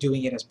name, you're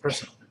doing it as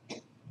personal.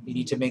 You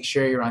need to make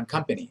sure you're on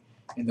company.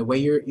 And the way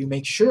you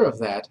make sure of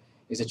that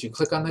is that you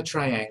click on the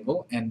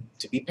triangle, and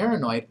to be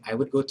paranoid, I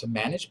would go to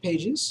Manage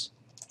Pages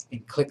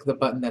and click the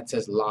button that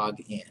says Log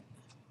In.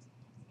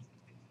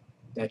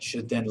 That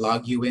should then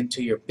log you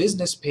into your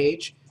business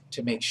page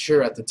to make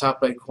sure at the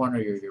top right corner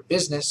you're your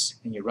business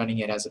and you're running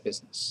it as a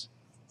business.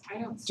 I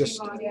don't see Just-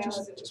 login. Yeah,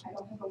 just- I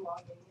don't have a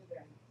login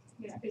either.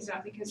 Yeah, is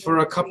that because? For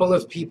you're a couple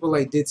of creating- people,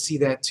 I did see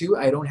that too.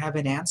 I don't have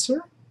an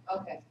answer.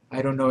 Okay.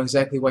 I don't know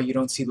exactly why you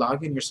don't see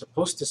login. You're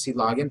supposed to see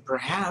login.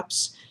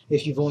 Perhaps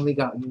if you've only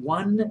got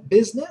one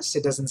business,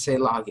 it doesn't say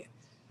login.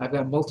 I've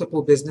got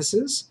multiple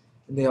businesses,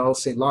 and they all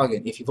say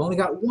login. If you've only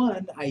got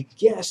one, I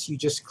guess you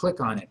just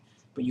click on it.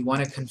 But you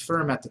want to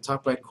confirm at the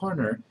top right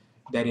corner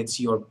that it's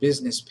your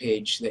business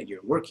page that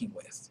you're working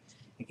with.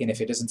 Again,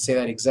 if it doesn't say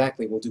that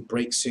exactly, we'll do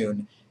break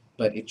soon,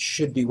 but it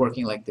should be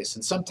working like this.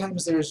 And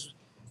sometimes there's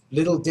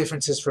little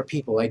differences for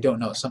people. I don't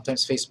know.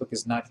 Sometimes Facebook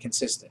is not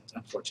consistent,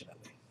 unfortunately.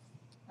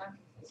 Not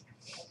consistent,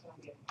 that's what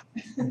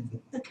I'm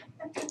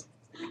getting.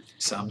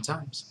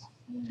 Sometimes.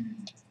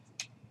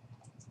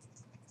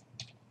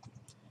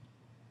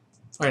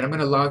 All right, I'm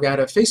going to log out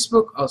of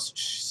Facebook. I'll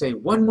say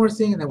one more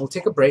thing, and then we'll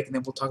take a break, and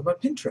then we'll talk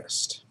about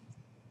Pinterest.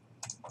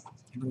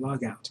 I'm going to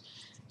log out.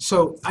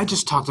 So I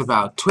just talked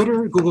about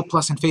Twitter, Google+,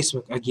 and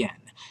Facebook again.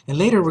 And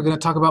later we're going to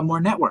talk about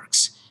more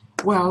networks.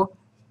 Well,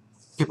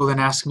 people then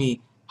ask me,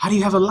 how do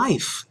you have a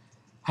life?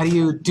 How do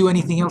you do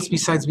anything else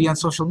besides be on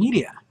social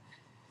media?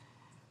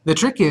 The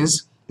trick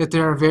is that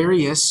there are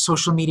various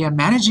social media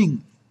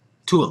managing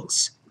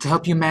tools to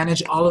help you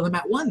manage all of them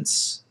at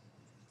once.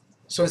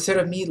 So instead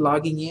of me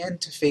logging in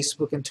to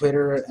Facebook and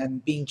Twitter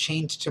and being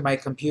chained to my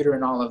computer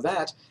and all of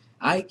that,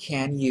 I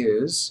can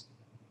use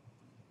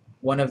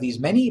one of these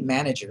many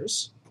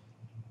managers,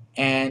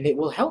 and it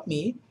will help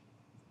me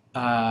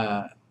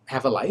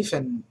have a life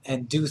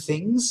and do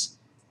things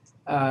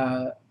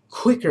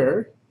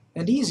quicker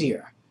and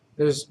easier.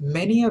 There's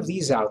many of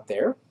these out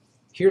there.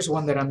 Here's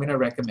one that I'm going to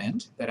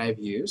recommend that I've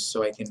used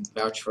so I can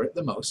vouch for it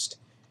the most.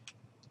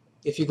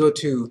 If you go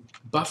to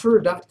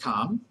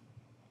buffer.com,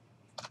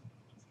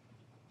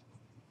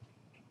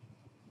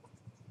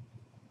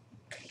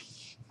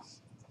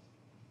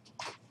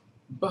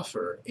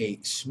 Buffer, a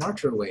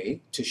smarter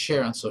way to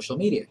share on social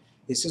media.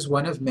 This is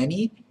one of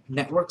many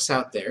networks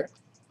out there,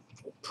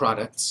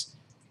 products,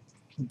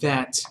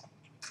 that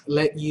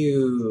let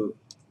you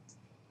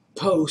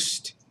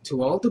post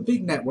to all the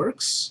big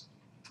networks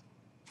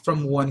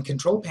from one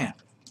control panel.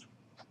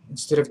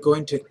 Instead of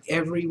going to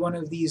every one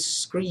of these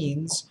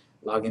screens,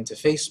 log into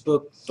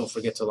Facebook, don't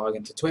forget to log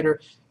into Twitter,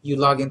 you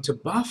log into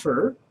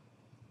Buffer,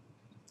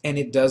 and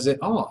it does it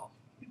all.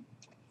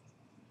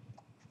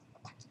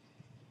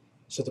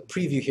 So the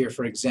preview here,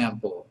 for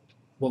example,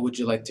 what would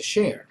you like to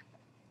share?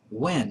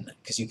 When?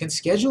 Because you can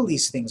schedule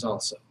these things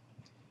also.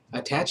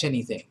 Attach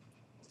anything.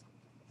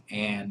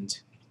 And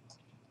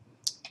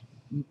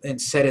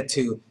set it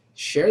to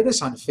share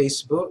this on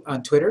Facebook,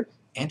 on Twitter,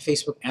 and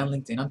Facebook and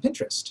LinkedIn on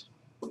Pinterest.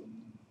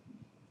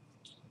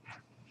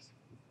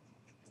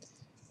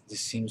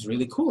 This seems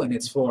really cool, and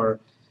it's on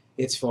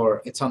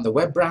the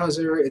web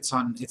browser, it's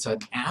an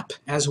app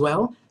as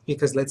well,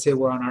 because let's say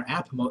we're on our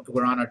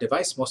we're on our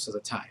device most of the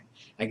time.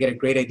 I get a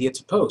great idea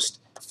to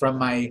post. From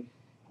my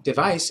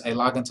device, I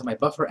log into my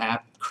Buffer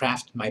app,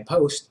 craft my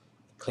post,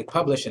 click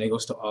publish, and it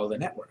goes to all the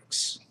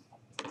networks.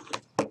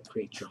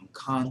 Create your own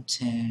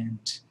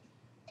content,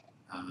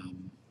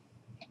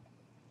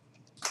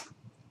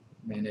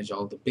 manage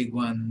all the big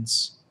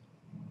ones.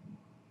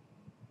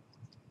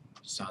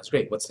 Sounds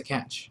great. What's the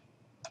catch?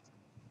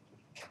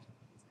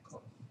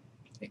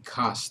 It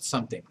costs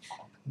something.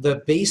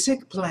 The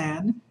basic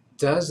plan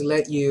does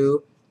let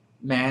you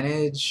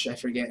manage, I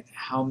forget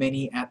how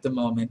many at the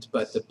moment,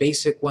 but the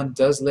basic one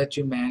does let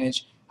you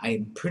manage,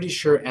 I'm pretty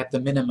sure at the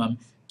minimum,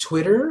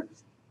 Twitter,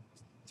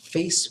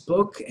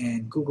 Facebook,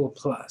 and Google+.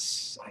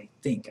 I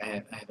think.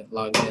 I haven't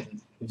logged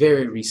in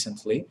very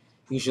recently.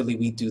 Usually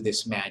we do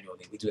this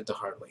manually. We do it the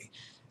hard way.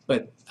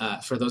 But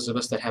for those of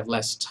us that have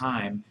less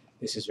time,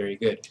 this is very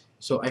good.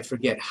 So I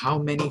forget how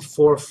many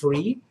for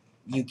free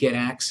you get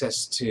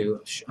access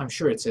to. I'm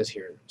sure it says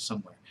here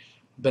somewhere.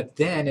 But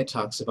then it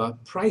talks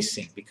about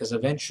pricing, because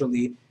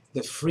eventually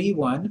the free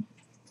one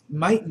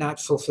might not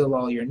fulfill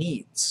all your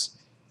needs.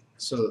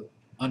 So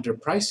under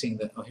pricing,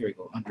 oh, here we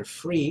go. Under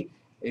free,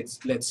 it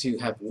lets you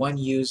have one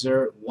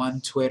user,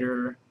 one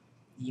Twitter,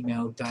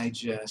 email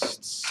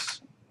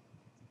digests.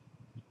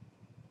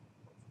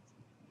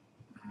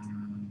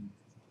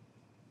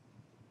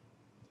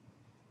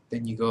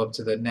 Then you go up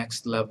to the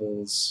next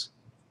levels.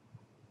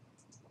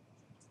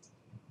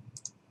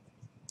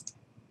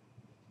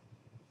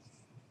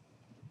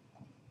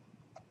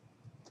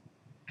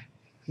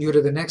 You go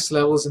to the next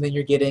levels, and then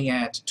you're getting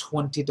at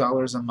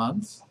 $20 a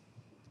month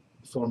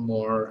for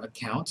more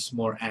accounts,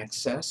 more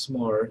access,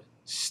 more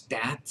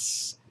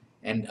stats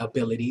and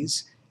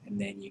abilities. And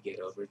then you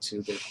get over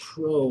to the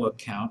Pro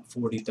account,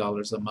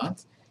 $40 a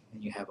month,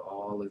 and you have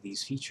all of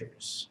these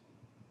features.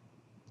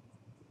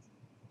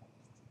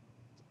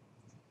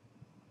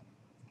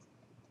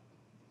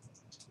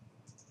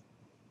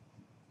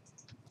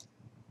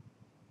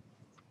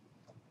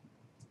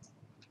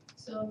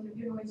 So if you're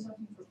giving away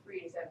something for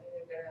free, does that mean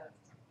they're gonna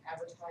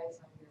advertise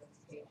on your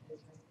pages?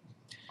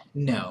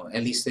 No,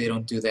 at least they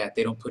don't do that.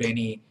 They don't put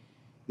any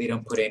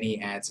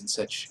ads and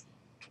such.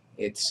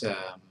 It's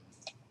oh,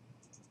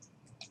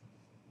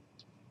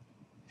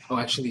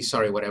 actually,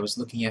 sorry, what I was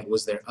looking at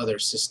was their other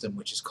system,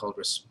 which is called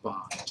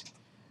Respond.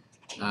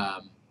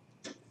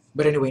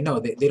 But anyway, no,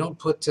 they don't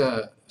put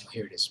oh,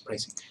 here it is,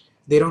 pricing.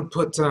 They don't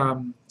put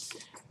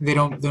they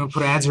don't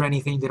put ads or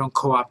anything. They don't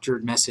co-opt your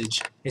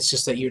message. It's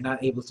just that you're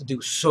not able to do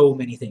so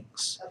many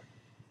things.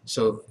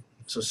 So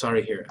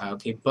sorry here.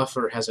 Okay,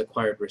 Buffer has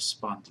acquired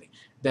Respondly.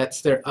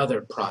 That's their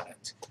other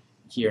product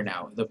here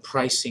now. The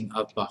pricing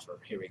of Buffer.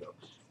 Here we go.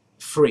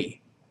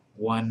 Free,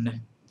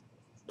 one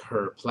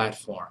per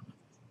platform.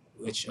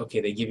 Which,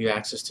 okay, they give you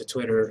access to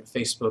Twitter,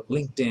 Facebook,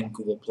 LinkedIn,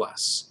 Google+,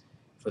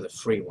 for the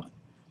free one.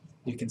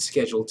 You can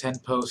schedule 10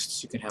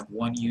 posts. You can have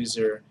one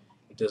user.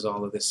 It does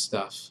all of this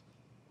stuff.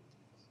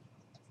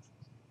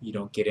 You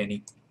don't get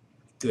any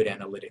good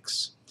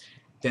analytics.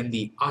 Then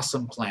the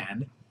awesome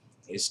plan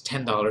is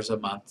 $10 a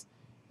month.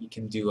 You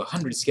can do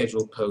 100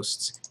 scheduled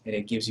posts, and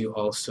it gives you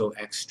also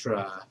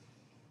extra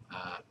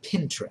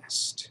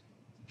Pinterest,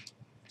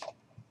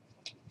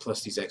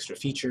 plus these extra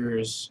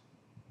features.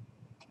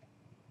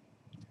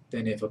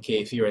 Then if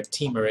you're a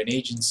team or an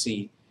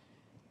agency,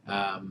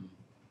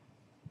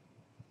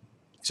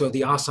 so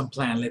the awesome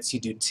plan lets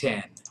you do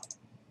 10.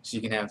 So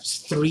you can have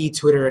 3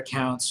 Twitter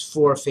accounts,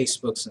 4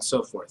 Facebooks, and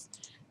so forth.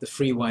 The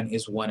free one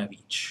is 1 of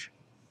each.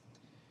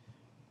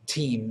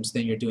 Teams,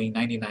 then you're doing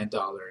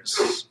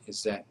 $99.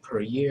 Is that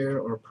per year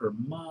or per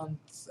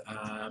month?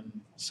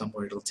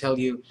 Somewhere it'll tell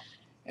you.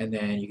 And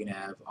then you can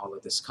have all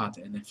of this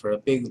content. And then for a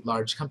big,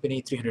 large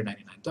company,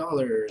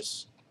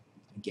 $399.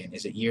 Again,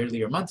 is it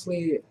yearly or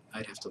monthly?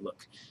 I'd have to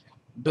look.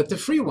 But the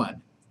free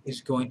one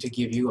is going to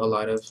give you a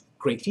lot of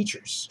great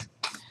features.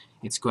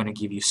 It's going to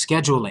give you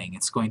scheduling.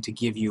 It's going to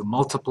give you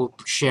multiple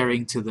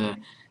sharing to the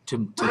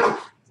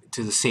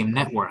same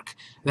network.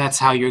 That's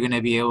how you're going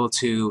to be able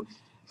to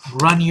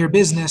run your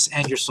business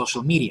and your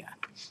social media.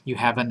 You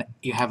have a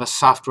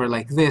software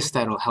like this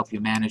that'll help you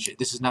manage it.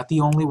 This is not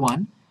the only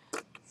one.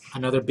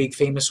 Another big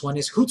famous one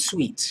is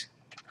Hootsuite.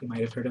 You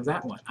might have heard of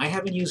that one. I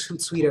haven't used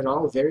Hootsuite at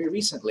all very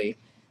recently.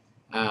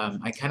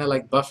 I kind of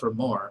like Buffer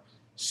more,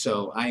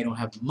 so I don't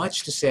have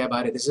much to say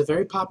about it. This is a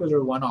very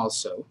popular one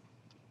also,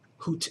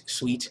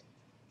 Hootsuite.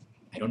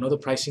 I don't know the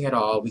pricing at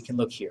all. We can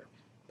look here.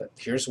 But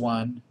here's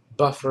one,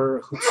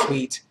 Buffer,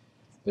 Hootsuite.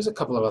 There's a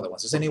couple of other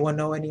ones. Does anyone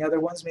know any other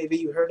ones maybe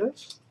you heard of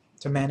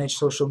to manage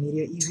social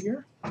media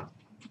easier?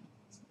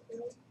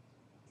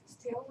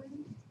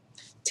 Tailwind?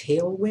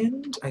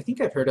 Tailwind? I think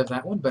I've heard of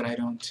that one, but I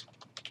don't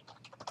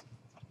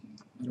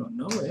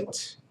know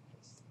it.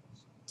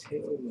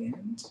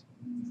 Tailwind.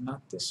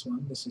 Not this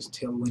one. This is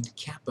Tailwind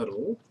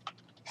Capital.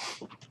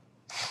 I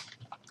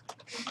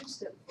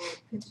used it for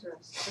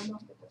Pinterest. I don't know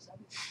if it does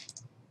anything.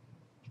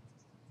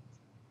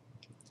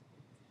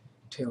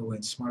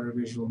 Tailwind Smarter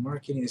Visual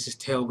Marketing. This is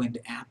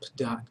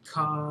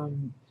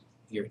tailwindapp.com,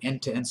 your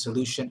end-to-end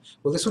solution.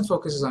 Well, this one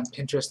focuses on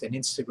Pinterest and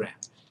Instagram,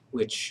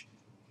 which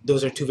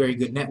those are two very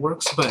good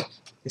networks, but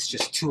it's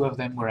just two of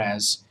them,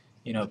 whereas,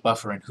 you know,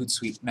 Buffer and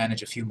Hootsuite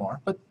manage a few more,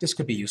 but this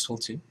could be useful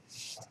too.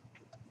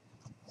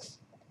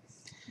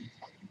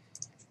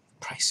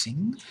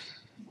 Pricing.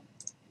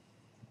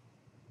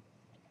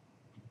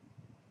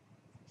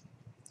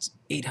 It's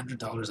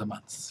 $800 a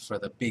month for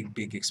the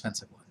big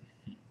expensive one.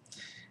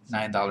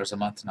 $9 a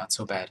month, not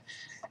so bad.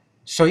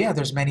 So yeah,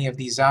 there's many of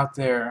these out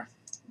there.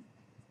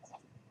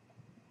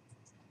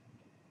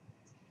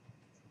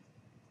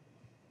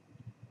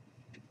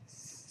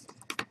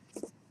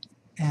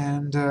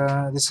 And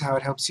this is how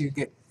it helps you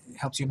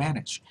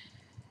manage.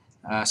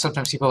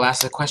 Sometimes people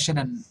ask the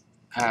question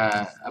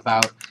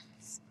about,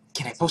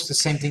 can I post the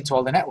same thing to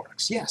all the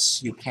networks?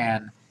 Yes, you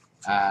can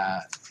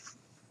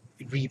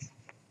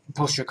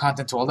post your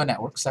content to all the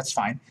networks. That's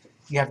fine.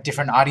 You have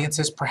different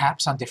audiences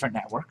perhaps on different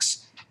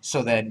networks,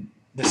 so then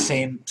the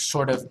same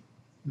sort of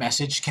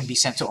message can be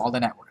sent to all the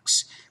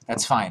networks.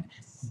 That's fine.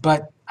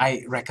 But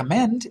I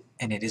recommend,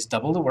 and it is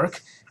double the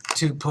work,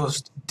 to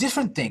post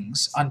different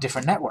things on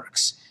different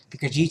networks,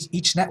 because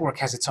each network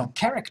has its own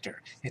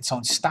character, its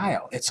own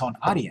style, its own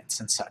audience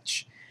and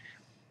such.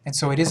 And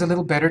so it is a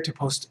little better to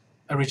post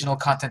original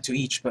content to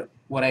each, but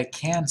what I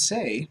can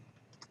say,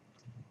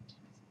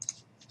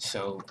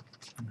 so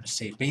I'm going to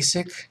say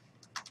basic,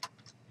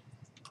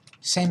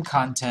 same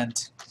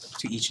content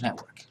to each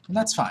network, and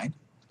that's fine.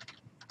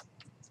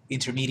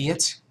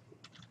 Intermediate,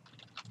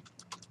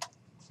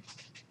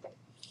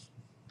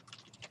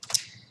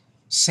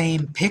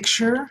 same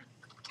picture,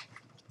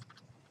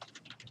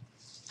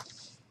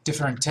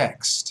 different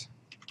text.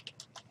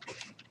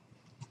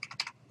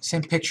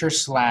 Same picture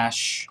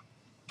slash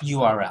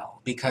URL,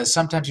 because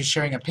sometimes you're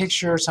sharing a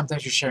picture,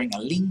 sometimes you're sharing a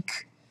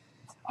link,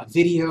 a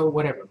video,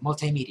 whatever,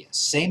 multimedia.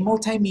 Same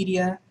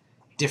multimedia,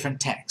 different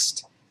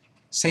text.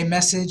 Same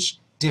message,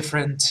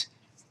 different,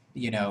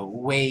 you know,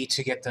 way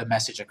to get the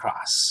message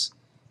across.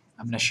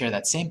 I'm going to share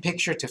that same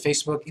picture to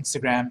Facebook,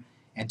 Instagram,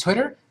 and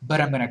Twitter, but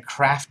I'm going to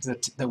craft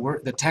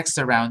the text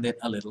around it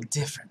a little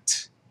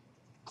different.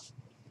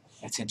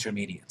 That's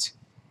intermediate.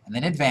 And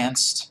then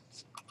advanced,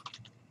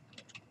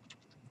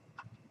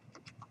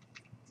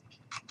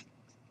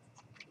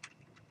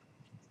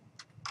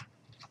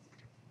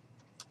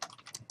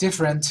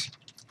 different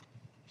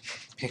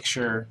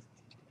picture,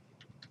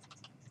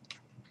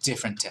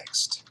 different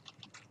text.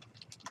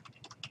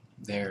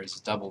 There's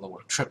double the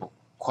work, triple,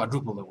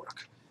 quadruple the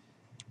work.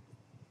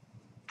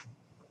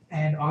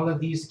 And all of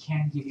these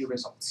can give you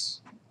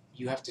results.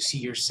 You have to see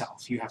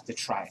yourself. You have to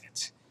try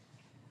it.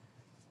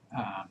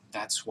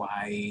 That's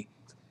why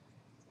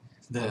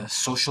the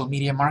social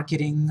media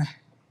marketing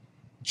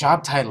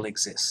job title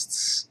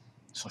exists.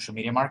 Social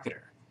media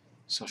marketer,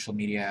 social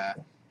media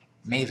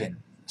maven,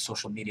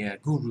 social media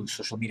guru,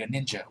 social media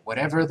ninja,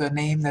 whatever the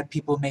name that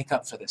people make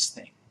up for this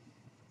thing.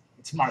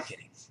 It's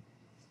marketing.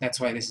 That's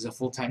why this is a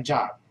full-time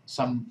job.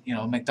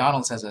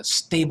 McDonald's has a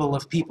stable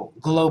of people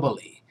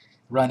globally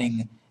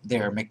running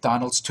their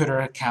McDonald's Twitter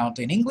account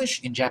in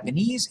English, in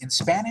Japanese, in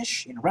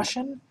Spanish, in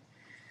Russian,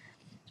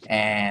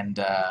 and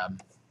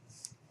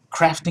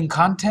crafting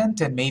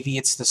content, and maybe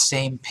it's the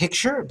same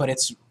picture, but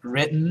it's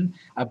written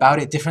about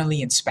it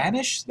differently in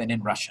Spanish than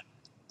in Russian.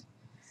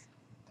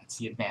 That's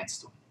the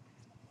advanced one.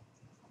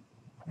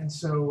 And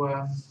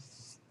so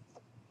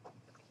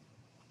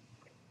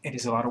it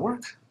is a lot of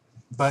work,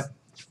 but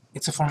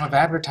it's a form of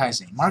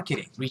advertising,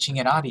 marketing, reaching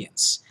an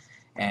audience,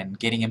 and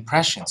getting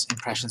impressions.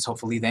 Impressions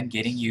hopefully then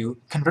getting you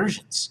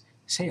conversions,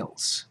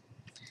 sales.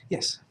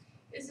 Yes?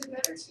 Is it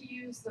better to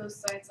use those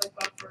sites like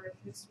Buffer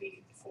and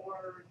Hootsuite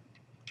for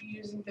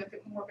using the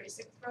more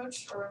basic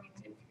approach, or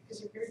I mean,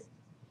 because if you're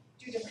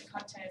do different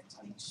content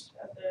on each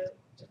of the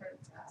different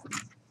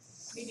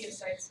media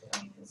sites,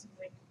 I mean, it's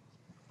like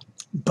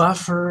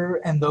Buffer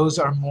and those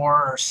are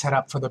more set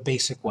up for the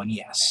basic one,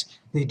 yes.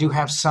 They do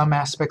have some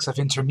aspects of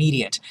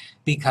intermediate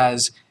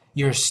because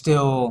you're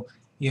still,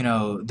 you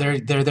know, they're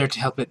there to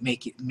help it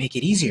make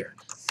it easier.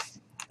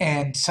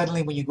 And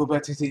suddenly when you go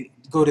back to the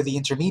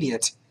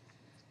intermediate,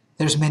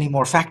 there's many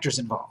more factors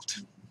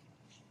involved.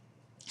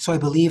 So I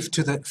believe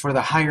for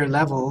the higher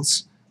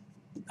levels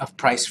of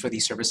price for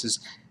these services,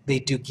 they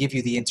do give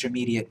you the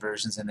intermediate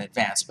versions in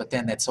advance, but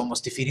then that's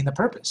almost defeating the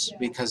purpose,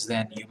 because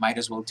then you might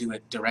as well do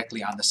it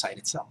directly on the site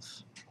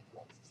itself.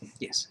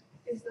 Yes?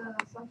 Is the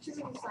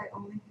function of the site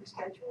only for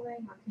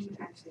scheduling, or can you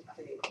actually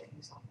create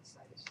things on the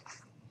site as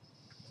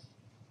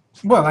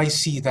well? Well, I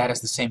see that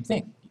as the same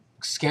thing.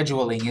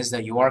 Scheduling is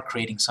that you are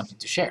creating something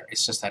to share.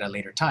 It's just at a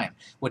later time.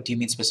 What do you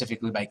mean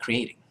specifically by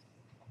creating?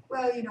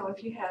 Well, you know,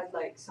 if you had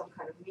like some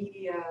kind of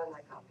media,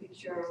 like a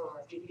picture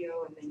or a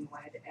video, and then you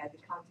wanted to add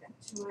the content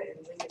to it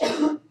and link it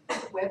to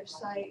the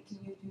website, can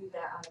you do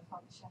that on a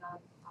function on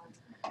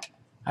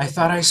I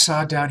thought I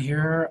saw down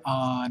here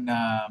on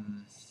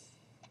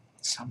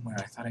somewhere.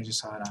 I thought I just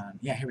saw it on,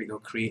 yeah, here we go,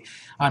 create,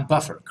 on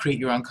Buffer, create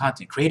your own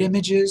content. Create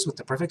images with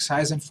the perfect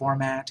size and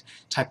format,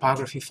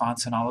 typography,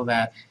 fonts, and all of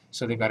that.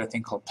 So they've got a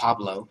thing called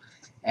Pablo.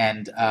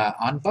 And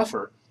on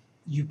Buffer,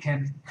 you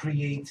can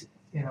create,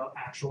 you know,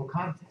 actual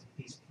content.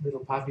 These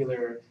little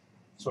popular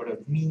sort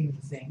of meme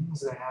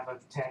things that have a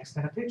text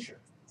and a picture.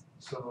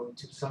 So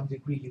to some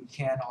degree you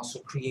can also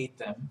create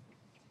them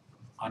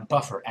on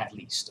buffer at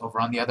least. Over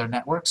on the other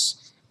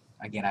networks,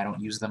 again, I don't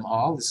use them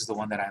all. This is the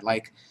one that I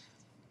like.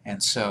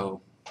 And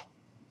so,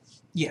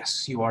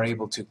 yes, you are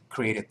able to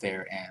create it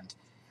there. And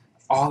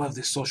all of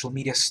this social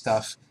media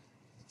stuff,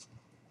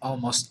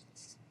 almost,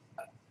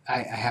 I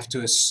have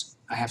to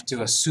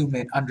assume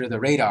it under the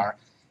radar,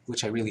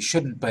 which I really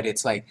shouldn't, but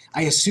it's like,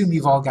 I assume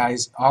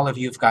all of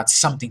you have got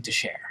something to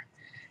share.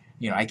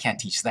 You know, I can't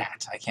teach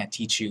that. I can't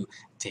teach you,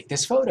 take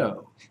this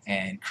photo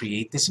and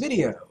create this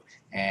video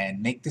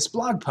and make this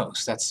blog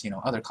post. That's,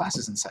 other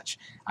classes and such.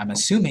 I'm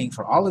assuming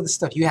for all of this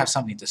stuff you have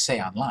something to say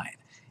online,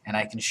 and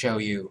I can show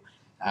you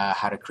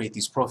how to create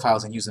these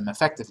profiles and use them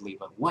effectively,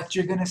 but what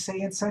you're going to say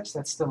and such,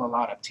 that's still a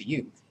lot up to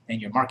you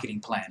and your marketing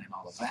plan and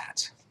all of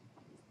that.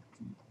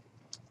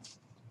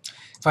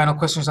 Final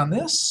questions on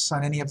this,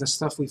 on any of the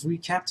stuff we've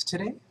recapped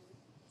today?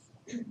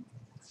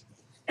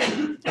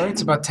 All right,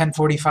 it's about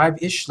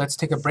 10:45-ish. Let's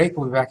take a break.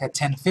 We'll be back at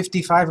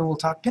 10:55 and we'll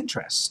talk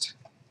Pinterest.